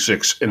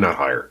 36 and not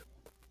higher.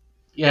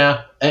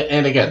 Yeah.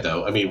 And again,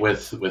 though, I mean,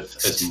 with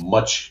as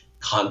much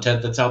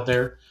content that's out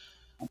there,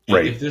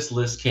 right. If this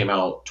list came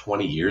out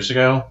 20 years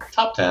ago,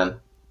 top 10.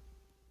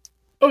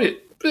 Oh,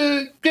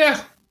 yeah.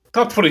 Yeah.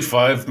 Top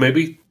 25,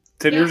 maybe.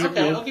 10 years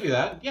okay, ago. I'll give you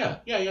that. Yeah.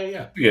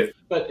 Yeah.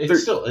 But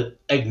it's still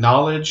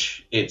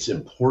acknowledge its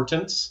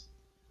importance.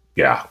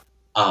 Yeah.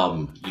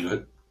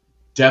 You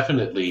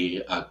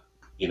definitely,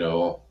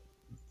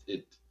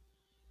 it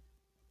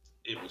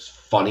was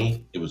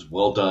funny. It was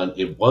well done.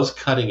 It was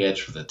cutting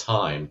edge for the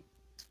time.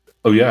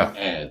 Oh, yeah.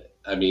 And,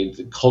 I mean,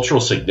 the cultural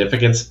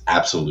significance,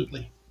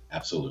 absolutely.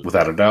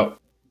 Without a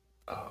doubt.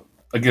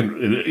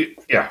 Again,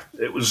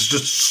 it was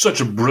just such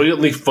a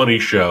brilliantly funny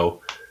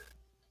show.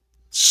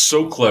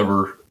 So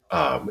clever.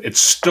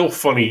 It's still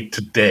funny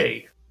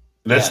today.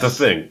 And that's the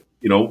thing.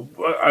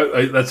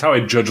 That's how I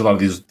judge a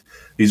lot of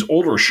these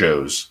older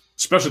shows,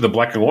 especially the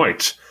black and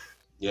whites.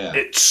 Yeah.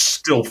 It's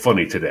still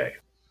funny today.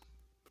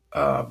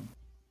 And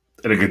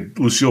again,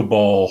 Lucille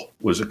Ball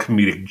was a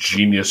comedic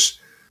genius.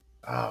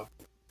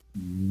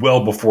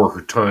 Well before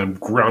her time,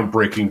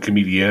 groundbreaking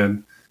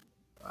comedian.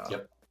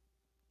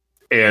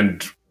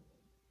 And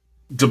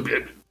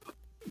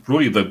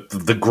really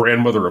the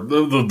grandmother of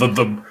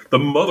the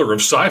mother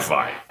of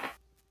sci-fi.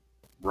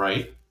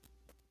 Right.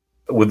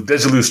 With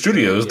Desilu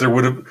Studios, there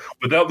would have,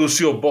 without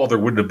Lucille Ball, there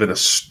wouldn't have been a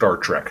Star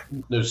Trek.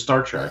 There's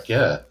Star Trek,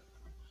 yeah.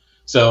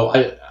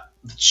 So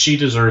she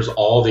deserves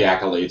all the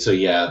accolades. So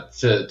yeah,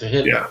 to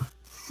hit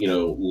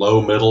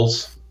low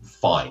middles,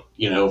 fine.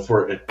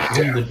 For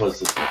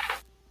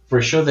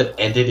a show that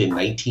ended in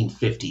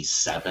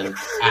 1957,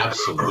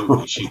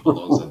 absolutely she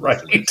belongs in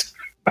this list.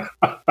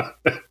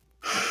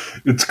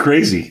 It's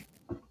crazy.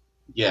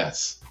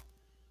 Yes.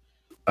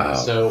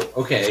 So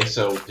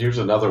here's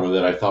another one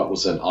that I thought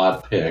was an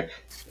odd pick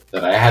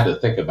that I had to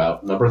think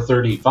about. Number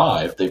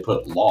 35, they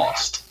put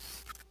Lost.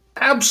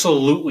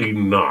 Absolutely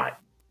not.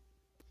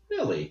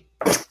 Really?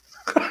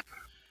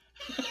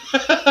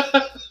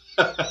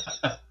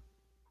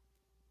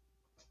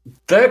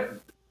 That,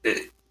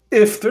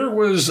 if there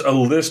was a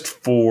list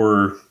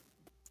for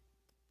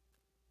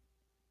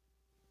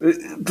I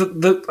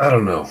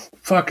don't know,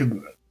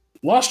 fucking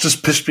Lost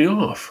just pissed me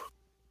off.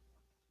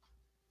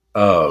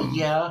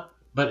 Yeah.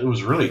 but it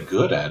was really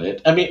good at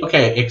it. I mean,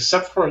 okay,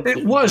 except for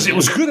It was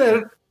good at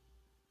it.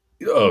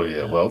 Oh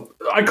yeah, well,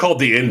 I called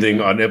the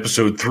ending on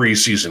episode 3,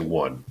 season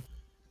 1.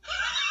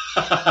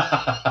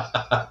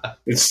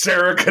 And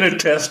Sarah can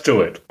attest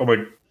to it. I'm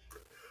like,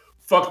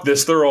 fuck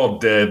this, they're all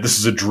dead. This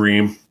is a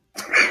dream.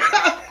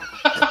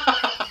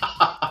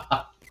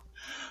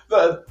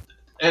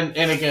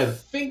 And again,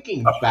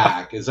 thinking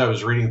back as I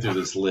was reading through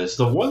this list,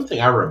 the one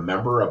thing I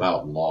remember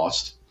about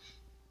Lost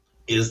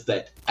is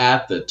that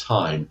at the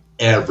time,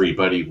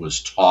 everybody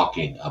was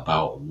talking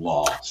about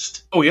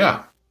Lost. Oh,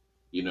 yeah.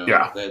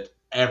 That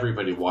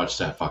everybody watched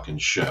that fucking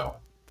show.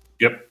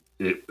 Yep.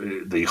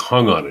 They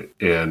hung on it.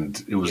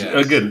 And it was,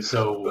 again,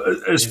 so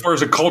as far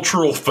as a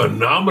cultural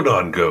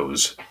phenomenon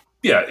goes,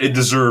 yeah, it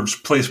deserves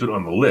placement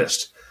on the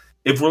list.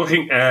 If we're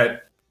looking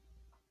at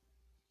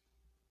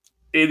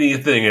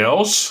anything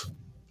else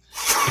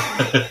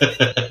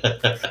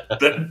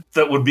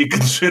that would be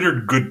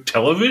considered good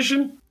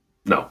television,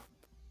 no.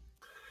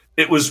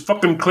 It was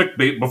fucking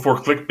clickbait before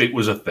clickbait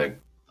was a thing.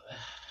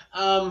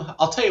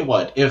 I'll tell you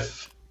what,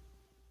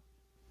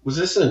 was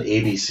this an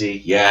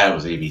ABC? Yeah, it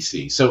was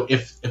ABC. So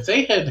if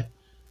they had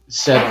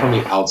said from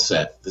the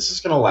outset, this is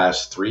going to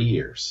last 3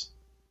 years,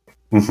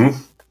 at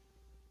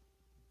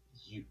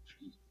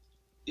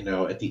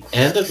the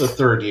end of the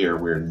third year,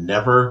 we're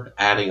never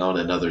adding on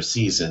another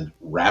season,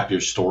 wrap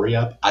your story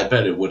up, I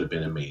bet it would have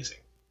been amazing.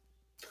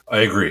 I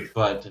agree.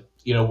 But,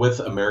 with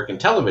American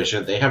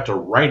television, they have to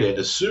write it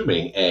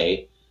assuming,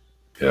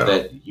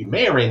 that you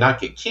may or may not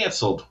get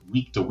canceled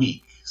week to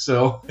week.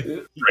 So,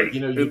 right.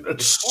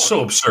 It's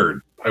so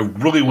absurd. I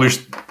really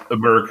wish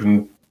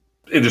American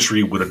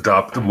industry would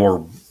adopt a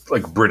more,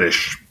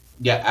 British...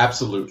 Yeah,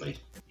 absolutely.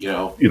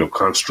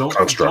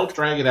 Construct. Don't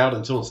drag it out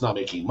until it's not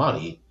making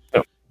money.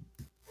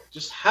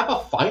 Just have a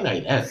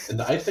finite end.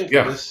 And I think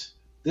this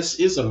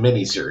is a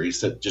miniseries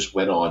that just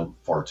went on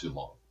far too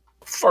long.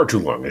 Far too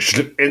long. It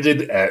should have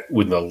ended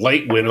when the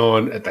light went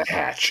on at the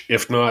hatch,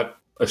 if not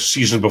a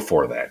season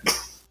before that.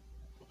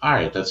 All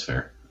right, that's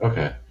fair.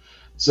 Okay.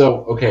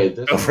 So, okay.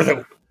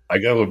 I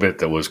got to admit,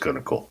 that was kind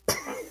of cool.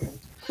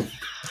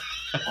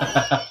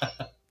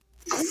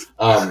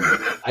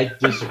 I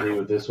disagree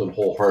with this one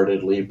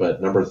wholeheartedly,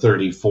 but number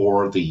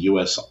 34, the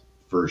U.S.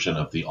 version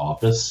of The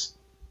Office.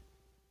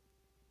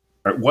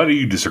 All right, why do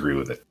you disagree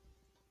with it?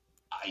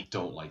 I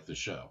don't like the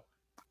show.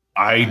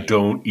 I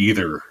don't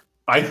either.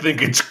 I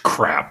think it's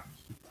crap.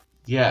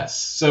 Yes.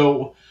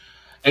 So,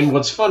 and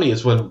what's funny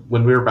is when we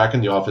were back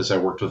in the office, I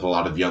worked with a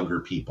lot of younger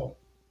people.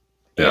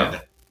 Yeah.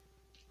 And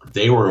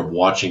they were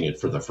watching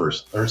it for the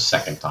first or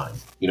second time.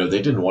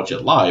 They didn't watch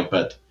it live,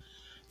 but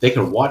they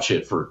could watch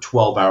it for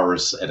 12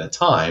 hours at a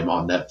time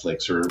on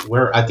Netflix or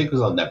where I think it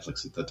was on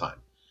Netflix at the time.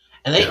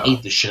 And they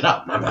ate the shit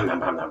up.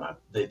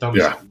 They thought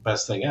it was the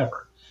best thing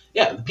ever.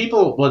 Yeah,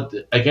 people,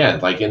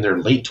 again, in their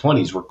late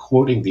 20s were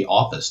quoting The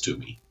Office to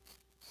me.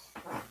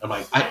 I'm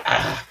like,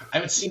 I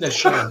haven't seen that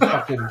shit on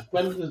fucking,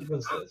 when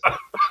was this?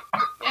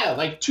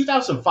 Yeah,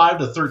 2005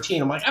 to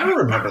 13. I'm like, I don't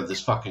remember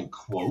this fucking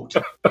quote.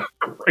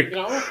 Right.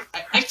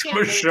 I can't. It's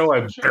a show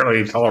I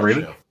barely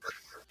tolerated.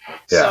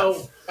 Yeah.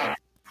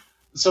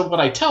 So what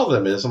I tell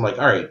them is, I'm like,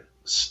 all right,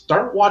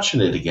 start watching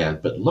it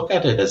again, but look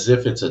at it as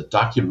if it's a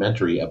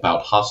documentary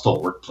about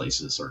hostile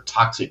workplaces or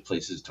toxic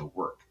places to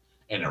work,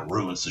 and it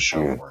ruins the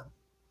show for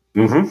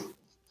them.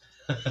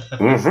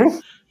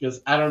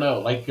 Because I don't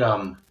know,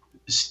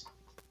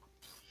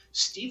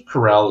 Steve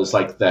Carell is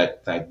like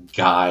that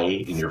guy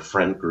in your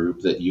friend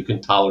group that you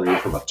can tolerate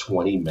for about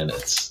 20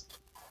 minutes.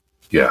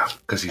 Yeah,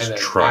 because he's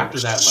trying after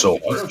that, so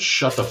if you don't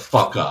shut the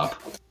fuck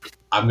up,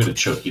 I'm going to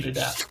choke you to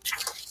death.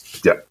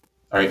 Yeah.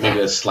 All right, maybe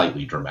that's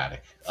slightly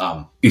dramatic.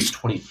 It's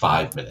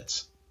 25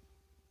 minutes.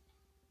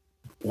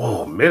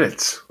 Whoa,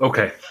 minutes.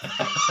 Okay.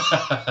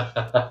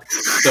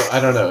 So, I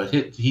don't know.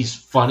 He's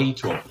funny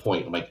to a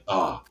point. I'm like,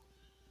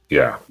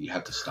 yeah, you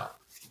have to stop.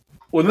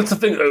 Well, that's the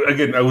thing.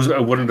 Again, I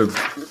wanted to...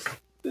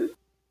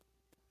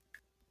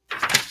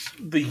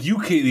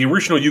 The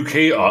original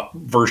UK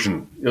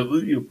version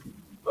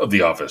of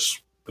The Office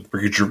with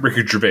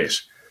Ricky Gervais,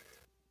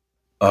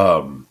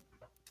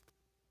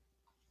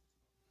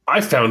 I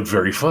found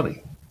very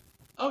funny.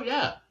 Oh,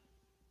 yeah.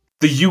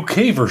 The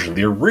UK version,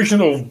 the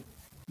original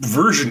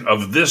version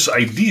of this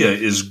idea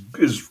is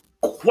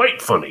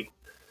quite funny.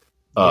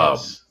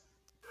 Yes.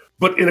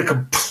 But in a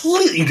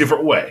completely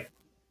different way.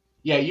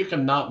 Yeah, you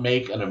cannot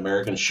make an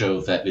American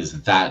show that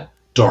is that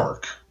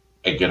dark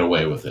and get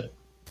away with it.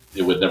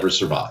 It would never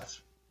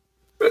survive.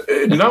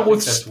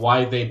 That's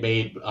why they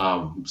made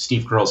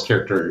Steve Carell's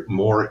character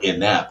more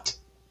inept.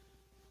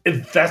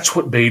 And that's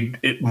what made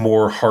it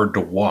more hard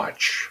to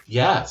watch.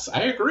 Yes,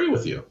 I agree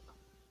with you.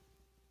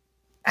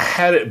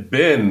 Had it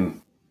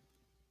been,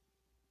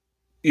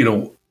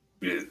 a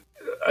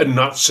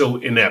not so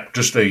inept,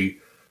 just I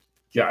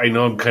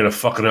know I'm kind of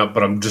fucking up,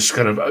 but I'm just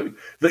kind of,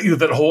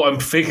 that whole I'm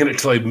faking it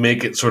till I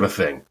make it sort of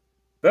thing.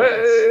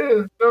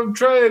 I'm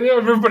trying,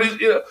 everybody's,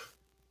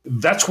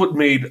 that's what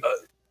made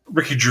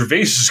Ricky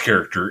Gervais's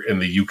character in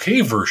the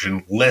UK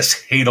version less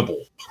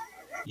hateable.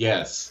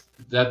 Yes.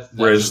 That's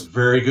Whereas a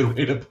very good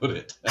way to put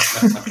it.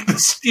 the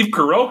Steve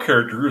Carell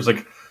character is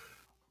like,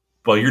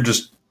 well, you're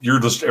just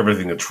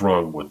everything that's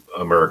wrong with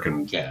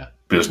American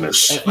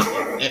business.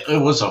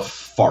 It was a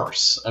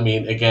farce. I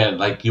mean, again,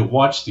 like you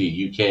watch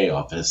the UK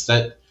Office,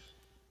 and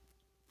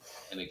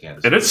again,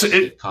 as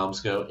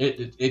sitcoms go,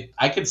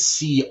 I could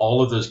see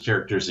all of those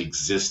characters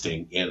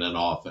existing in an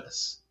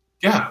office.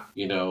 Yeah,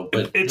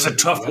 but it's a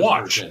tough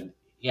watch. Version,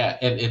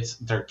 and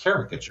they're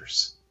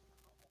caricatures.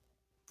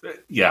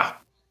 Yeah.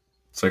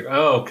 It's like,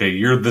 oh, okay,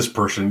 you're this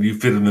person. You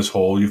fit in this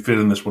hole. You fit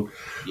in this one.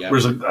 Yeah.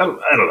 Whereas, like, I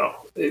don't know.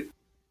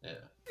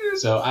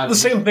 So the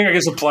same thing, I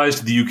guess, applies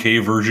to the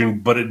UK version,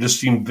 but it just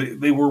seemed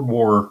they were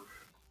more,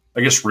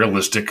 I guess,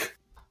 realistic.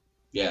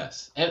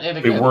 Yes, and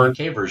again, the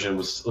UK version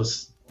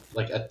was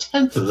like a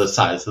tenth of the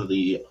size of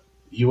the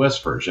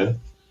US version.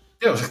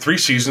 Yeah, it was like 3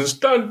 seasons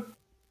done.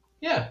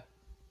 Yeah.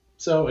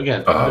 So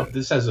again,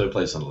 this has no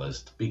place on the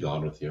list. Be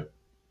gone with you.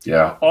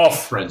 Yeah,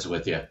 off. Friends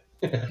with you.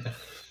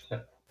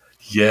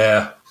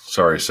 Yeah.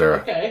 Sorry,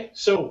 Sarah. Okay,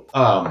 so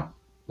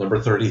number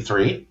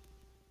 33,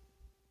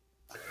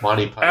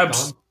 Monty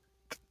Python.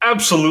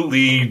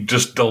 Absolutely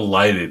just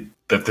delighted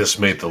that this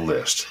made the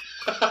list.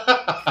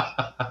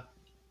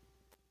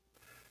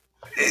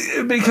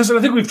 Because I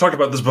think we've talked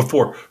about this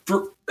before.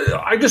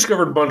 I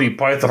discovered Monty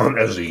Python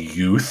as a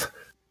youth,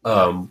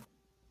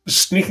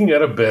 sneaking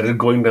out of bed and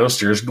going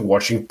downstairs and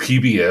watching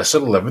PBS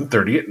at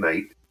 11:30 at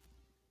night.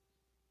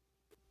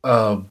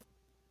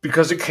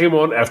 Because it came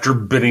on after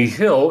Benny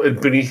Hill, and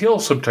Benny Hill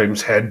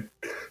sometimes it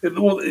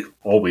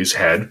always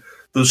had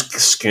those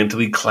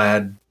scantily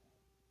clad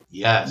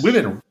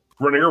women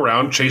running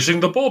around chasing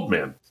the bald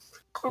man.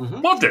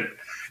 Loved it.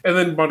 And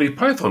then Monty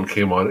Python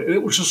came on, and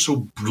it was just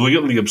so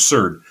brilliantly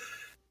absurd.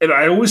 And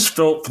I always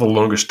felt for the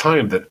longest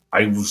time that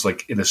I was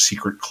like in a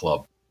secret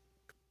club.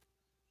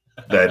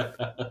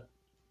 That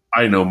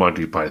I know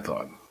Monty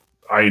Python.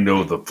 I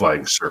know the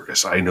Flying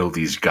Circus. I know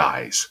these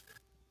guys.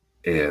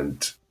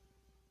 And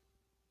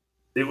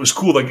it was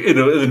cool, like, and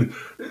then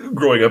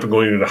growing up and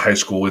going into high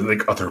school, and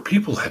like other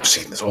people have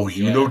seen this. Oh,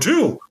 you know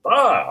too.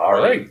 All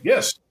right,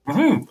 yes.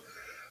 Mm-hmm.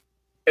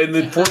 And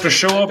then for it to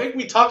show up, I think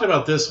we talked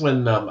about this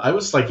when I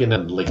was like in a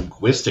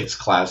linguistics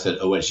class at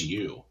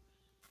OSU,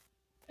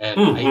 and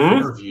I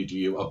interviewed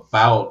you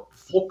about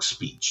folk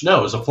speech. No,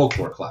 it was a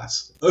folklore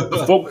class.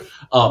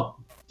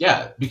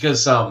 Yeah,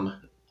 because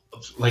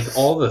like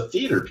all the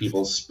theater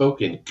people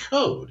spoke in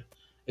code.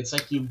 It's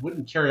like you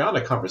wouldn't carry on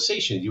a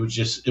conversation. You would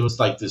it was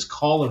like this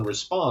call and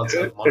response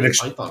of Monty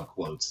Python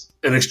quotes.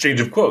 An exchange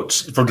of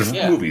quotes from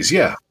different movies,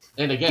 yeah.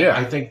 And again,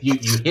 I think you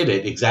hit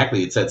it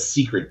exactly. It's that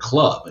secret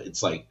club.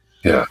 It's like,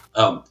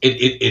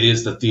 it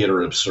is the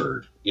theater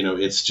absurd.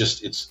 It's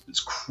just, it's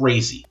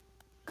crazy.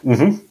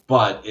 Mm-hmm.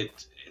 But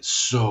it's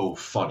so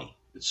funny.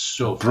 It's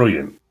so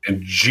brilliant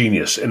and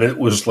genius. And it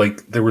was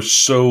like, they were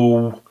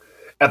so,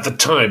 at the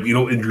time,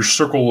 in your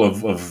circle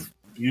of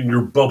in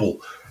your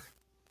bubble,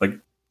 like,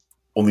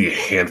 only a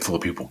handful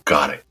of people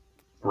got it.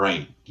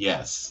 Right.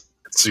 Yes.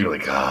 So you're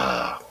like,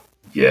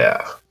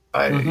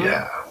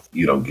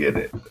 you don't get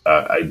it.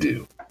 I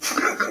do.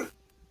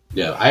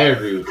 Yeah, I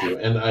agree with you.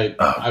 And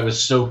I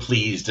was so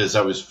pleased as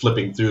I was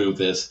flipping through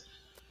this,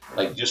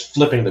 like just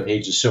flipping the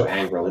pages so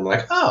angrily. I'm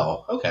like,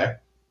 oh, okay.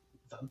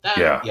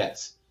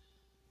 Yes.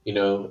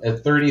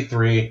 At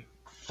 33,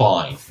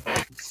 fine.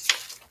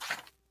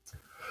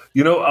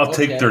 I'll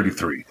take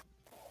 33.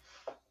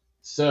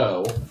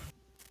 So,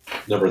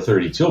 number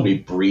 32 will be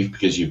brief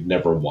because you've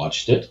never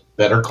watched it.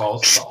 Better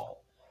Call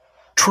Saul.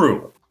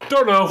 True.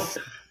 Don't know.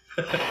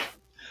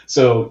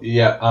 So,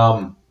 yeah.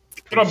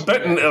 But I'm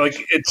betting, like,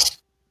 it's...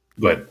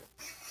 Go ahead.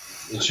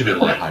 It should be a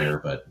lot higher,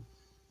 but...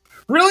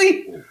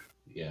 Really?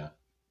 Yeah.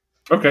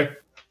 Okay.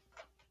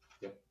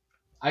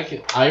 I'm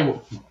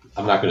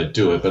not going to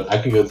do it, but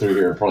I can go through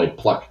here and probably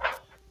pluck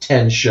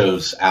 10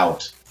 shows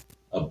out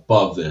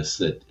above this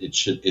that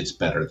it's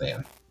better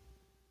than.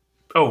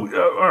 Oh,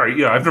 all right.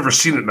 Yeah, I've never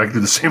seen it, and I can do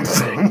the same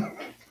thing.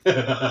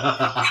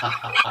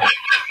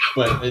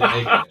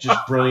 But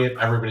just brilliant.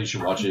 Everybody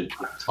should watch it,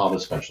 Tom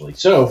especially.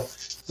 So,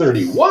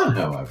 31,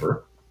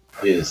 however,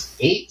 is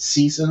 8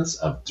 seasons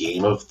of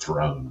Game of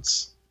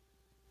Thrones.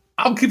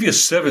 I'll give you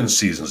 7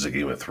 seasons of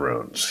Game of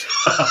Thrones.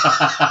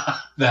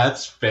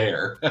 That's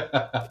fair.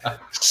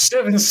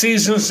 7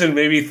 seasons and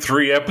maybe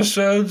 3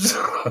 episodes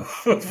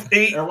of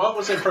 8. Or what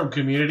was it from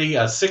Community?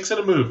 6 in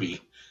a movie.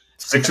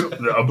 6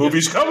 a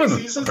movie's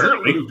coming,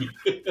 apparently.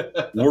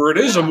 Word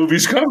is a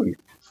movie's coming.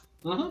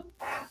 Mm-hmm.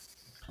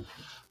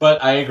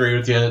 But I agree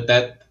with you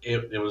that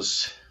it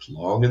was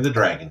long in the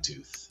dragon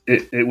tooth.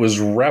 It was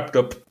wrapped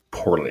up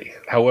poorly.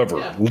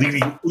 However,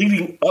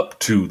 leading up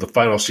to the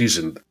final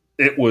season,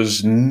 it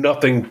was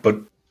nothing but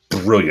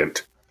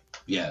brilliant.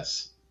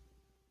 Yes.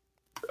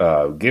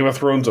 Game of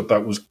Thrones, I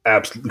thought, was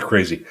absolutely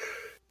crazy.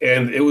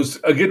 And it was,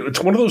 again,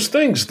 it's one of those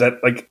things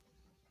that, like,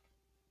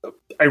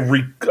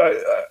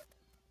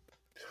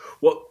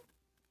 well,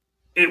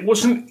 it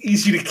wasn't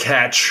easy to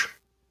catch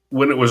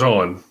when it was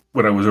on,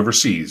 when I was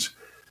overseas.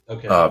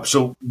 Okay.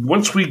 So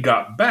once we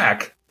got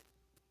back,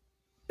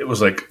 it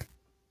was like,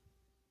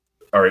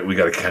 all right, we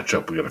got to catch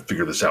up. We got to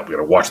figure this out. We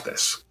got to watch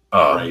this.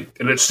 Right.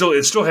 And it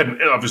still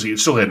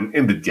hadn't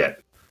ended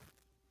yet.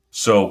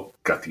 So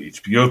got the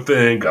HBO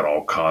thing, got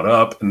all caught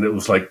up, and it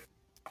was like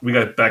we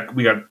got back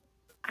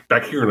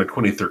here in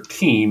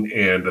 2013,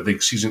 and I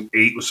think season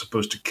 8 was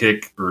supposed to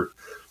kick, or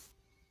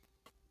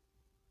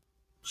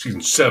season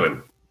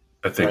 7,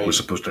 I think, was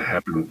supposed to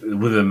happen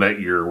within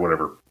that year or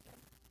whatever.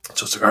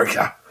 So it's like, all right,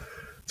 yeah.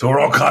 So we're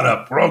all caught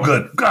up. We're all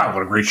good. God,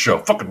 what a great show.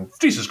 Fucking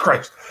Jesus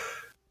Christ.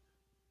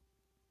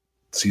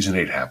 Season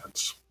 8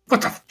 happens.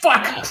 What the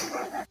fuck?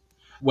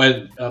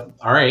 When,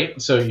 all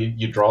right, so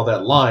you draw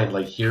that line,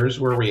 like, here's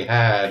where we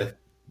had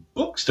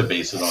books to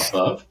base it off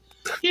of.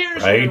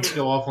 Here's where we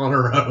go off on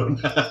our own.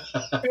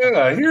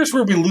 Yeah, here's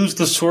where we lose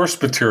the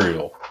source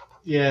material.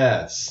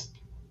 Yes.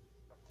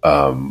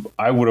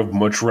 I would have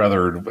much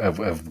rather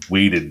have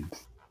waited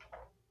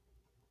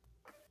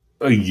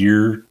a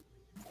year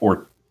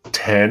or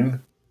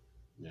 10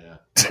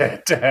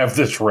 to have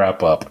this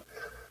wrap up.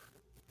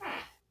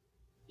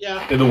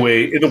 Yeah. In the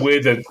way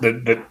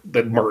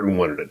that Martin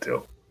wanted it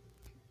to.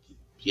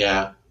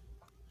 Yeah.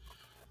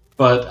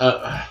 But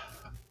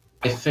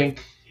I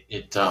think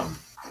it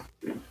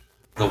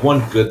the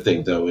one good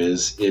thing though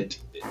is it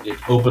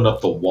opened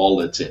up the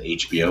wallets at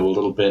HBO a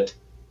little bit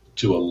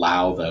to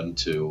allow them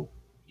to,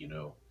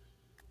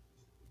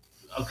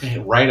 okay,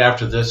 right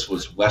after this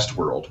was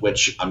Westworld,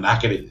 which I'm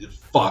not going to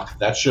fuck.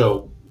 That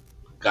show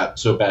got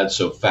so bad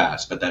so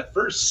fast, but that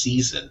first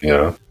season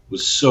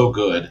was so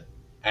good,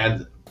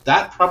 and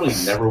that probably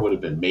never would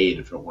have been made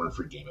if it weren't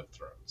for Game of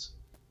Thrones.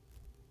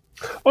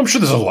 I'm sure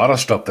there's a lot of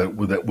stuff that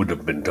would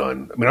have been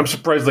done. I mean, I'm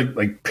surprised,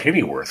 like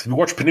Pennyworth. Have you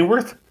watched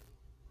Pennyworth?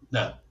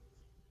 No.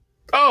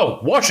 Oh,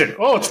 watch it.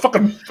 Oh, it's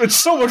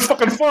so much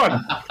fucking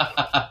fun.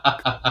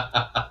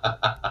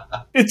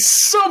 It's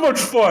so much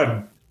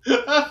fun.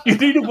 You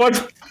need to watch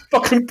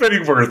fucking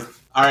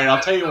Pennyworth. All right,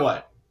 I'll tell you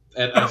what.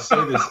 And I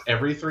say this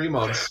every 3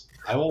 months.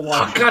 I will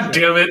watch. Oh, God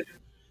damn it!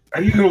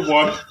 Are you gonna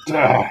watch?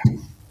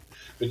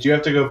 But you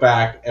have to go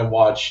back and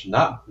watch.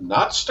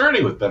 Not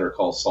starting with Better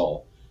Call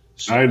Saul.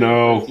 I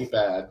know. Pretty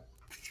bad.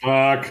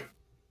 Fuck.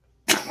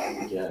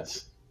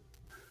 Yes.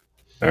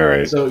 All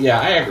right. So yeah,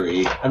 I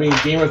agree. I mean,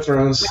 Game of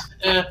Thrones.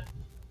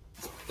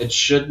 It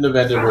shouldn't have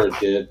ended where it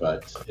did,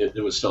 but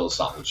it was still a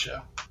solid show.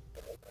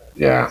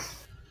 Yeah.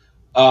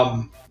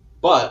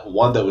 But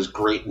one that was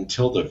great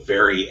until the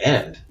very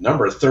end,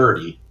 number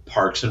 30,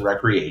 Parks and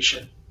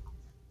Recreation.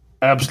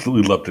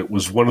 Absolutely loved it. It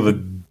was one of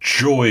the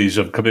joys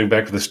of coming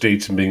back to the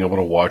States and being able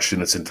to watch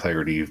in its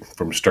entirety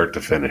from start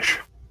to finish.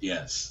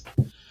 Yes.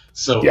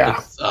 So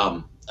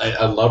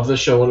I loved the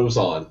show when it was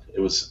on.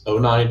 It was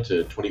 2009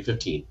 to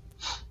 2015.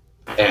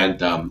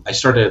 And I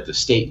started at the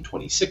State in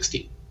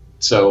 2016.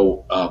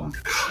 So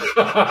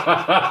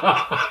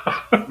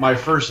my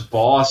first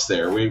boss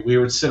there, we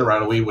would sit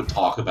around and we would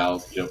talk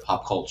about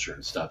pop culture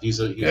and stuff. He's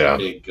a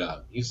big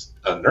he's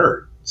a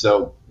nerd,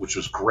 so which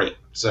was great.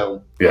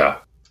 So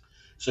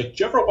it's like, did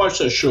you ever watch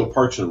that show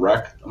Parks and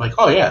Rec? I'm like,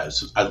 oh yeah,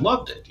 I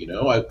loved it.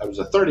 I was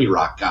a 30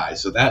 Rock guy,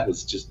 so that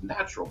was just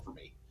natural for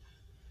me.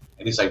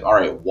 And he's like, all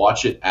right,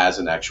 watch it as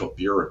an actual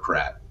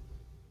bureaucrat.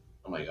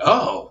 I'm like,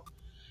 oh,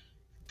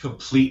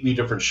 completely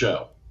different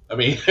show. I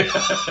mean,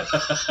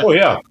 oh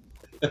yeah.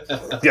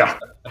 Yeah,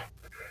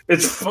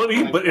 it's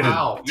funny, but in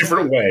a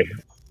different way.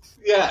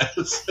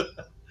 Yes,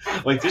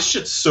 like this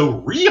shit's so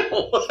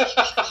real,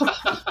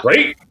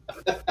 right?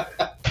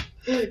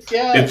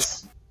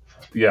 Yes.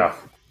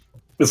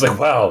 It's like,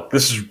 wow,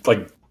 this is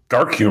like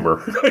dark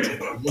humor.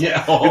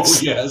 Yeah. Oh,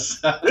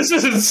 yes. This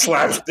isn't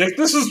slapstick.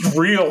 This is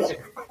real.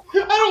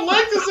 I don't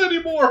like this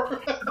anymore.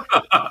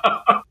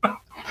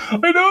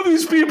 I know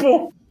these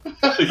people.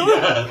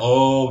 Yeah.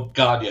 Oh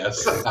God,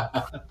 yes.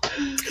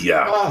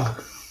 Yeah.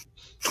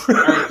 All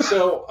right,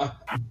 so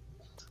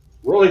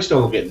Rolling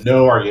Stone will get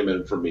no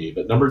argument from me,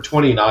 but number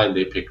 29,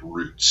 they picked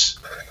Roots.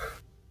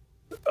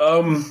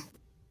 Was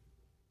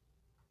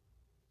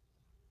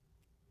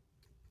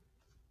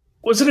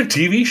it a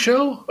TV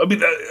show? I mean,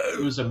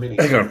 it was a mini.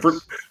 Hang on,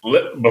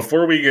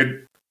 before we get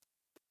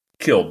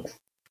killed,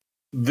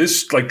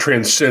 this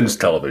transcends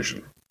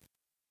television.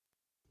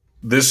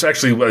 This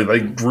actually,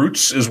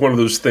 Roots is one of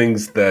those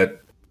things that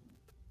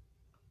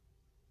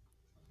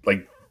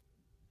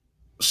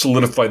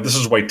solidified. This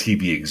is why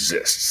TV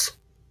exists.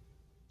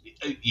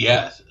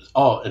 Yes.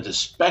 Oh, and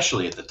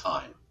especially at the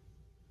time.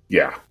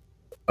 Yeah.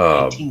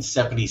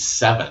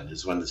 1977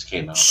 is when this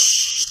came out.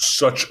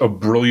 Such a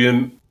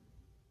brilliant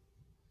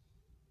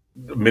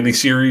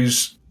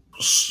miniseries.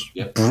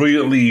 Yep.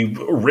 Brilliantly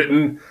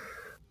written,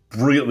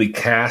 brilliantly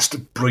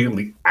cast,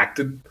 brilliantly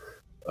acted,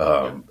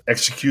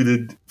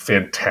 executed.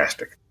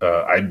 Fantastic.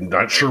 I'm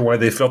not sure why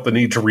they felt the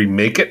need to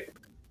remake it.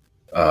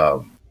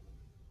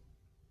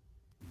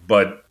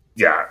 But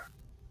yeah,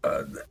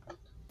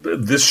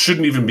 this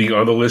shouldn't even be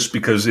on the list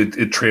because it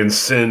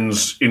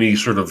transcends any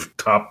sort of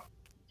top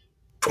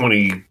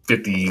 20,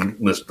 50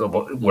 list of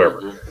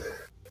wherever.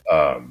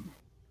 I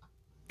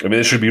mean,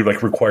 it should be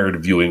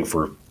required viewing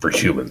for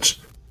humans.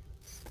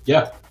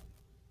 Yeah.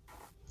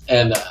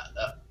 And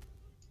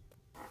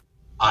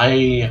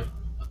I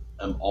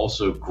am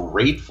also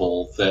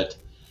grateful that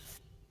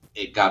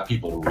it got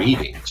people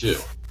reading too.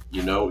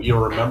 You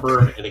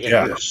remember, and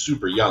again, you're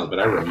super young, but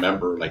I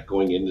remember like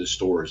going into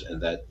stores and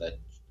that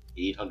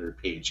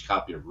 800-page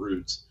copy of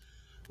Roots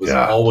was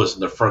always in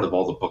the front of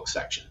all the book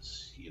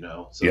sections.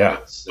 So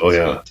it's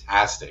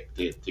fantastic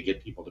to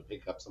get people to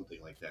pick up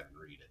something like that and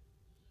read it.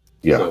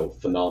 Yeah. So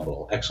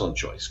phenomenal, excellent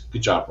choice.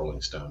 Good job,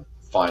 Rolling Stone.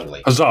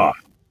 Finally, huzzah!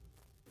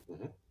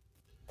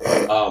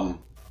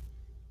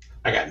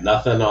 I got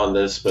nothing on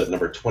this, but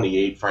number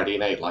 28, Friday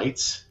Night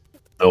Lights.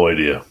 No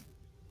idea.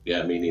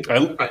 Yeah, me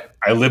neither.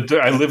 I lived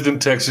in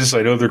Texas.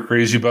 I know they're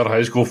crazy about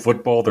high school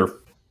football. They're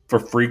for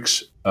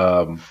freaks.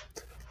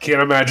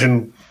 Can't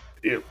imagine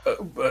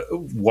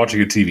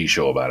watching a TV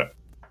show about it.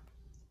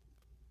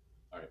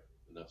 All right,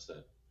 enough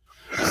said.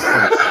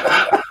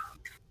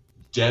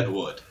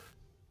 Deadwood.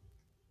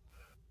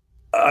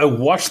 I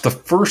watched the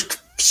first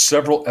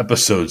several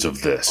episodes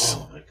of this.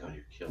 Oh my god,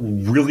 you're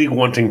killing me. Really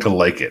wanting to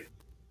like it.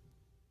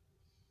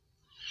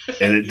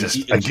 And it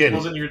just, again,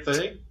 wasn't your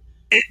thing?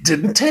 It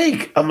didn't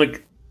take. I'm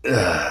like,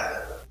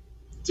 ugh.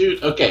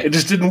 Dude, okay. It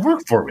just didn't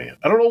work for me.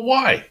 I don't know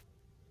why.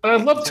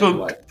 I'd love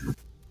to.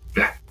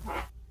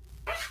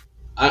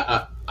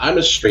 I'm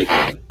a straight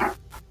man,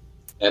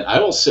 and I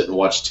will sit and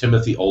watch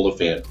Timothy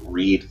Olyphant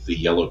read the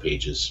Yellow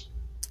Pages.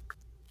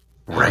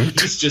 Right?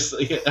 He's just,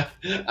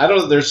 I don't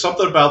know, there's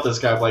something about this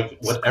guy, like,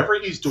 whatever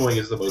he's doing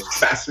is the most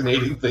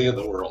fascinating thing in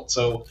the world.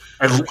 So,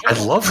 I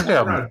love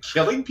him.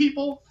 Killing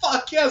people?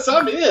 Fuck yes,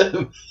 I'm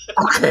in.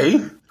 Okay.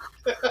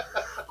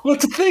 Well,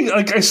 that's the thing.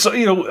 Like, I saw,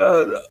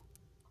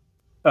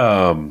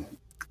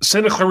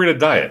 Santa Clarita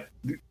Diet.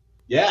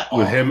 Yeah.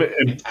 With him.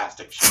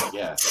 Fantastic show,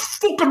 yeah.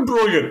 Fucking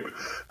brilliant.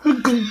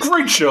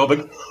 Great show.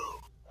 Like,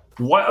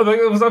 why,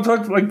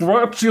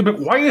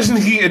 why isn't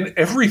he in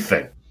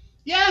everything?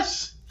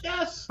 Yes.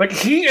 Like,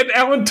 he and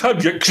Alan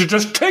Tudyk should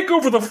just take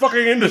over the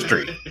fucking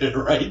industry.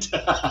 Right.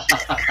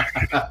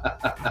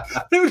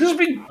 It would just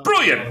be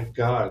brilliant. Oh,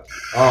 God.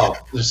 Oh,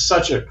 there's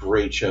such a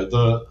great show.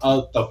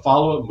 The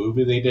follow-up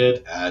movie they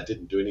did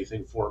didn't do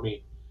anything for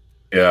me.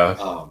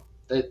 Yeah.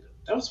 That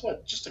was,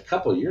 just a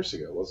couple of years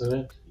ago, wasn't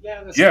it?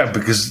 Yeah,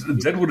 because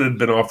Deadwood had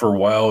been off for a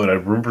while, and I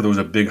remember there was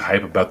a big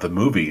hype about the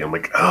movie. I'm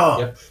like,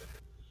 I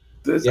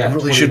really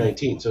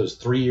 2019. So it was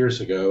 3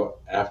 years ago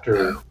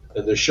after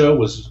the show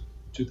was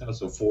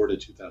 2004 to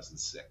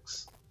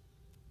 2006.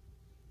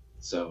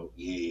 So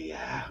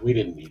yeah, we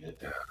didn't need it.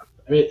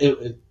 I mean,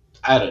 it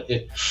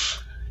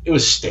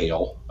was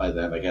stale by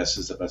then, I guess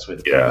is the best way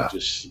to put it.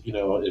 Just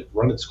it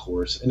run its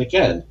course, and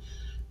again,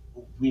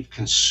 we've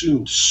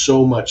consumed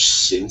so much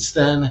since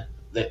then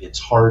that it's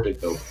hard to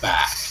go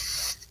back.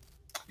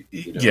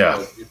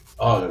 Yeah. It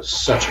was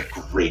such a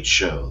great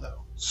show,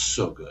 though.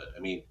 So good. I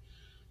mean,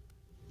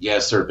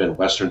 yes, there have been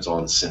westerns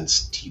on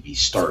since TV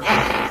started.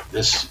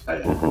 This.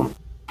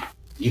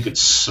 You could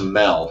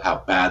smell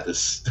how bad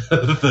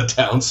the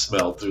town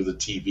smelled through the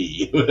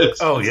TV.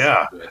 Oh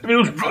yeah, I mean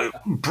it was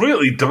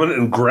brilliantly done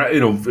and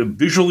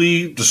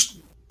visually just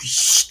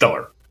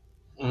stellar.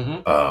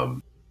 Mm-hmm.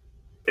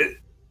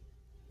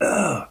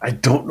 I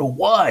don't know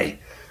why.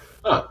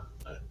 Huh.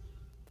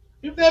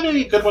 That'd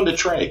be a good one to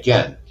try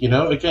again.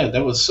 Again,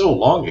 that was so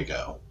long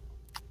ago.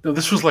 No,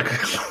 this was like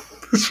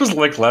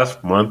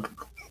last month.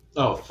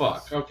 Oh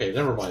fuck. Okay,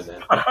 never mind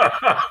then.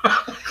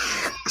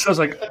 So I was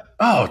like,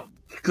 oh.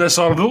 Because I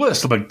saw it on the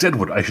list. I'm like,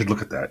 Deadwood, I should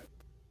look at that.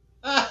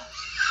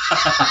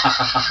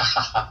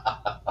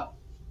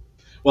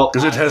 Well,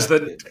 because it has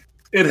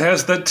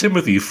that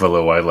Timothy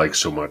fellow I like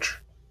so much.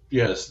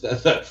 Yes,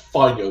 that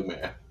fine young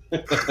man.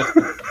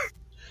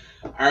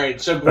 All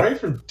right, so going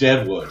from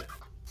Deadwood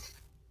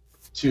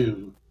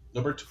to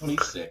number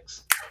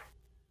 26,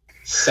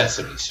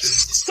 Sesame Street.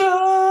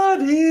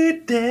 Sunny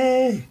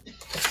day,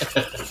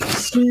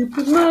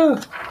 sweeping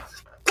the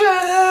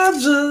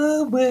clouds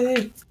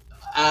away.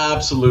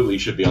 Absolutely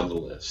should be on the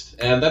list,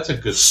 and that's a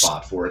good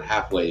spot for it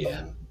halfway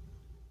in.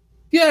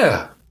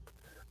 Yeah,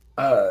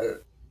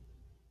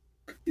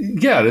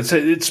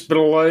 it's been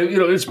alive.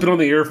 It's been on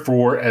the air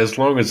for as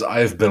long as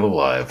I've been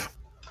alive.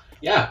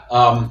 Yeah,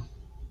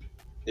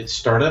 it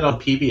started on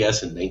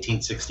PBS in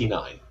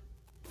 1969.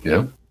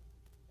 Yeah.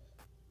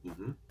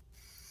 Mm-hmm.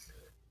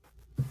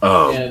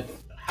 And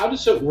how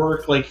does it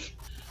work? Like,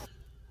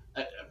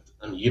 I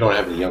mean, you don't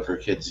have any younger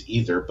kids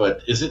either,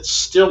 but is it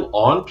still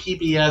on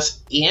PBS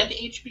and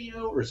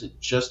HBO, or is it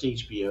just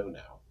HBO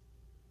now?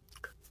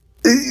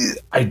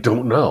 I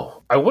don't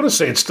know. I want to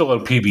say it's still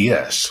on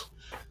PBS.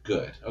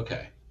 Good.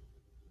 Okay.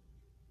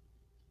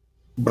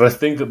 But I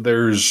think that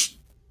there's...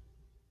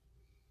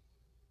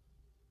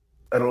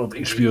 I don't know if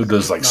HBO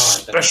does like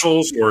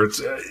specials or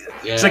it's...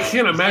 I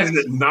can't imagine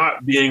it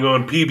not being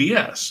on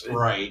PBS.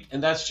 Right.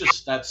 And that's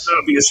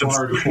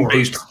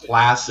hardcore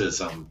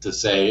classism to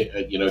say,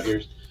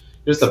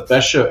 here's the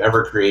best show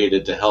ever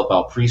created to help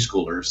out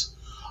preschoolers.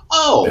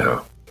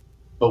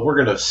 But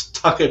we're going to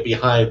tuck it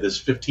behind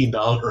this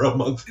 $15 a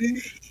month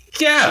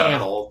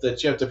channel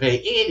that you have to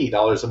pay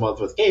 $80 a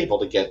month with cable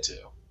to get to.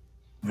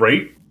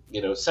 Right?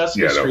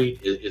 Sesame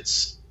Street,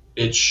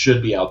 it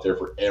should be out there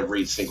for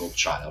every single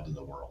child in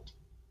the world.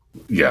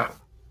 Yeah.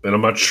 And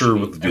I'm not sure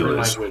what the deal every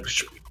is.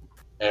 language,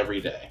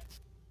 every day.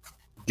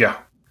 Yeah.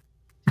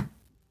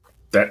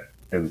 That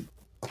and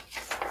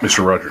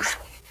Mr. Rogers.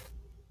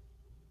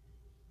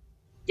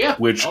 Yeah.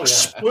 Which,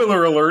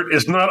 spoiler alert,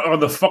 is not on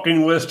the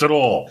fucking list at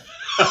all.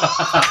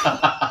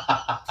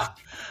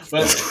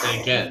 But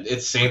again,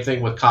 it's the same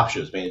thing with cop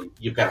shows, man.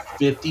 You've got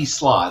 50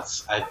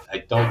 slots.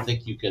 I don't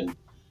think you can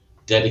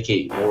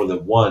dedicate more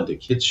than one to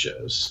kids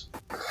shows.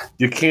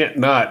 You can't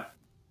not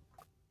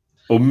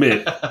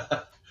omit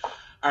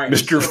All right,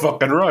 Mr.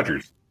 fucking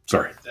Rogers.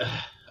 Sorry.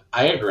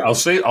 I agree. I'll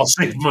save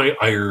my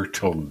ire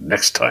till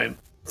next time.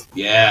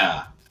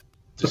 Yeah.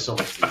 There's so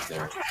much meat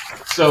there.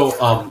 So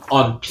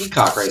on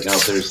Peacock right now,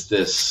 there's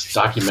this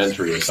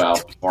documentary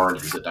about Barney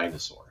the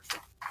dinosaur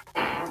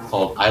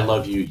called I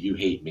Love You, You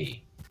Hate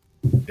Me.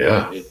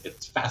 Yeah.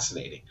 It's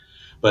fascinating.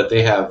 But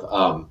they have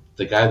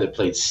the guy that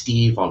played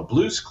Steve on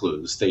Blue's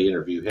Clues. They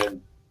interview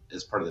him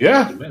as part of the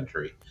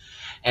documentary.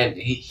 And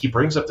he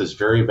brings up this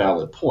very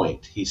valid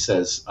point. He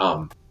says,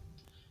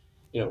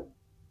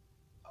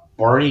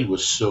 Barney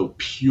was so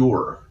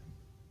pure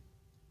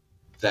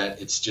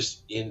that it's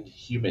just in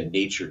human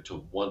nature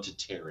to want to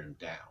tear him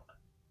down.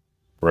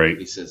 Right.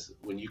 He says,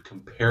 when you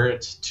compare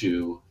it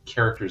to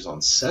characters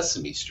on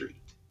Sesame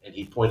Street, and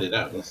he pointed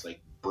out, it's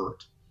like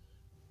Bert.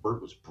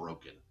 Bert was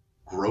broken.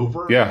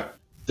 Grover? Yeah.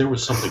 There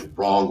was something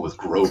wrong with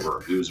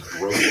Grover. He was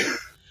broken.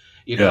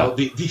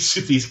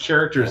 These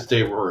characters,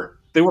 they were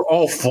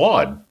all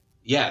flawed.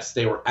 Yes,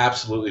 they were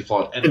absolutely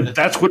flawed. And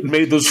that's what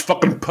made those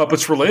fucking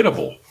puppets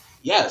relatable.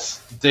 Yes,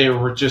 they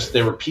were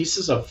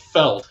pieces of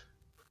felt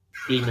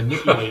being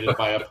manipulated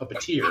by a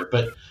puppeteer,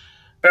 but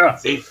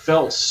they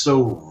felt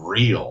so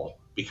real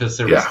because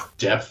there was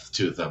depth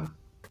to them.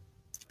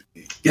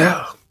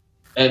 Yeah.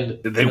 And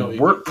they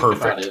weren't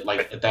perfect. It,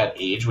 like at that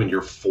age when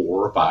you're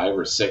 4 or 5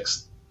 or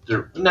 6,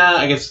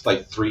 I guess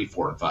like 3,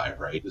 4, and 5,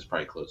 right? It's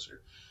probably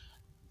closer.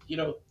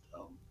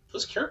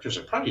 Those characters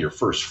are probably your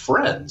first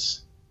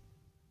friends.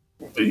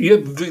 Yeah,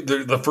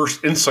 the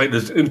first insight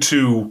is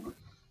into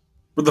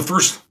the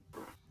first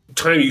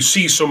time you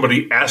see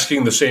somebody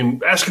asking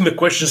the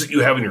questions that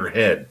you have in your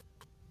head.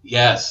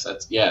 Yes,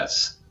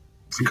 yes.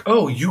 It's like,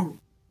 oh, you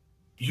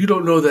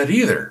don't know that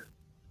either,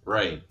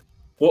 right?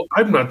 Well,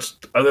 I'm not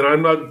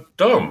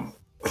dumb.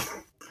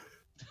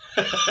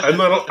 I'm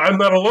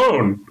not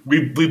alone.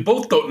 We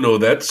both don't know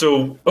that,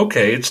 so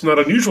okay, it's not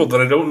unusual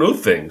that I don't know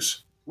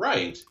things,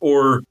 right?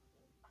 Or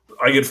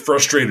I get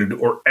frustrated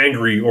or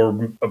angry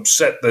or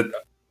upset that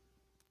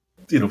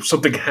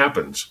something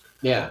happens.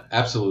 Yeah,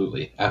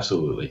 absolutely.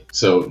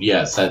 So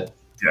yes, that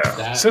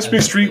Sesame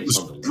Street was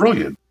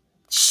brilliant,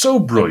 so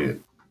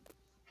brilliant,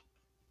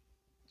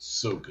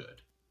 so good.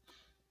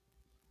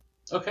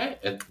 Okay,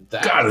 and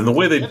the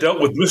way they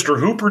dealt with Mr.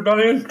 Hooper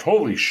dying,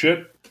 holy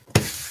shit!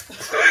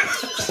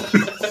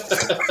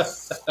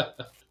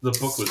 The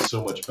book was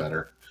so much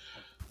better.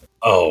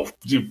 Oh,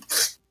 you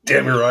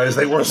damn your eyes!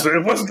 It was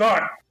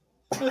not.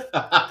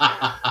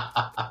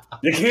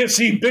 You can't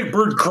see Big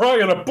Bird cry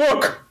in a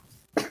book.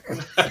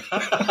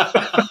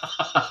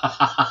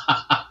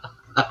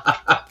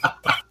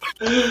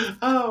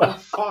 Oh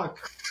fuck!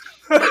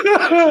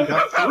 I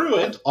got through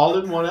it all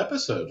in one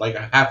episode, like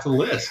half the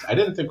list. I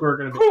didn't think we were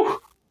going to be.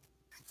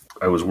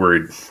 I was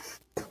worried.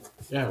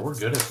 Yeah, we're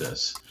good at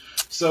this.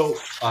 So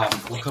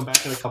we'll come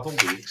back in a couple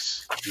of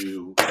weeks,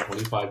 do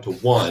 25 to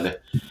 1,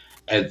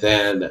 and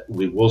then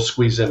we will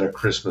squeeze in a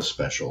Christmas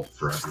special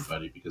for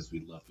everybody because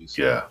we love you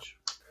so much.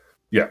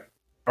 Yeah,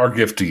 our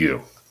gift to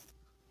you.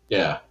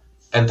 Yeah,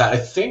 and I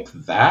think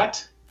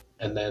that,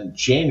 and then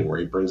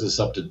January brings us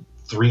up to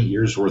 3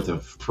 years worth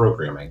of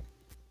programming.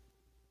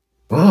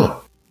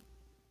 Oh,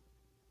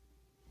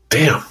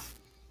 damn!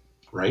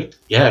 Right?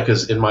 Yeah,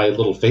 because in my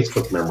little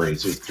Facebook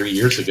memories, 3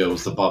 years ago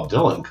was the Bob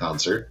Dylan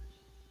concert.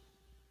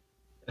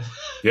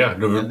 Yeah,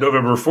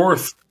 November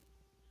 4th.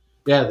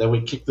 Yeah, then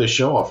we kicked the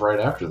show off right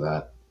after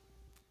that.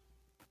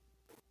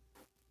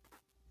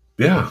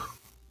 Yeah.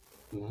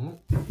 Mm-hmm.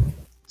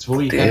 So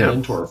we head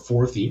into our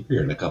 4th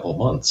year in a couple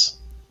months.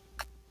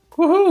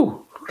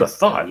 Woohoo! Who'd have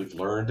thought? We've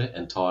learned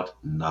and taught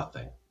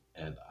nothing,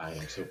 and I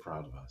am so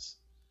proud of us.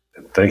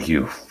 And thank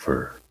you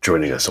for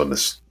joining us on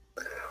this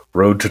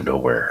road to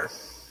nowhere.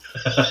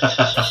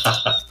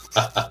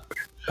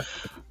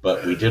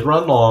 But we did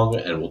run long,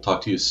 and we'll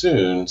talk to you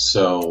soon.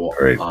 So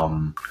right.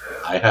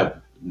 I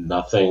have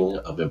nothing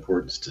of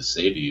importance to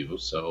say to you,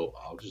 so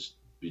I'll just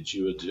bid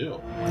you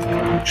adieu.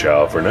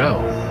 Ciao for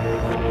now.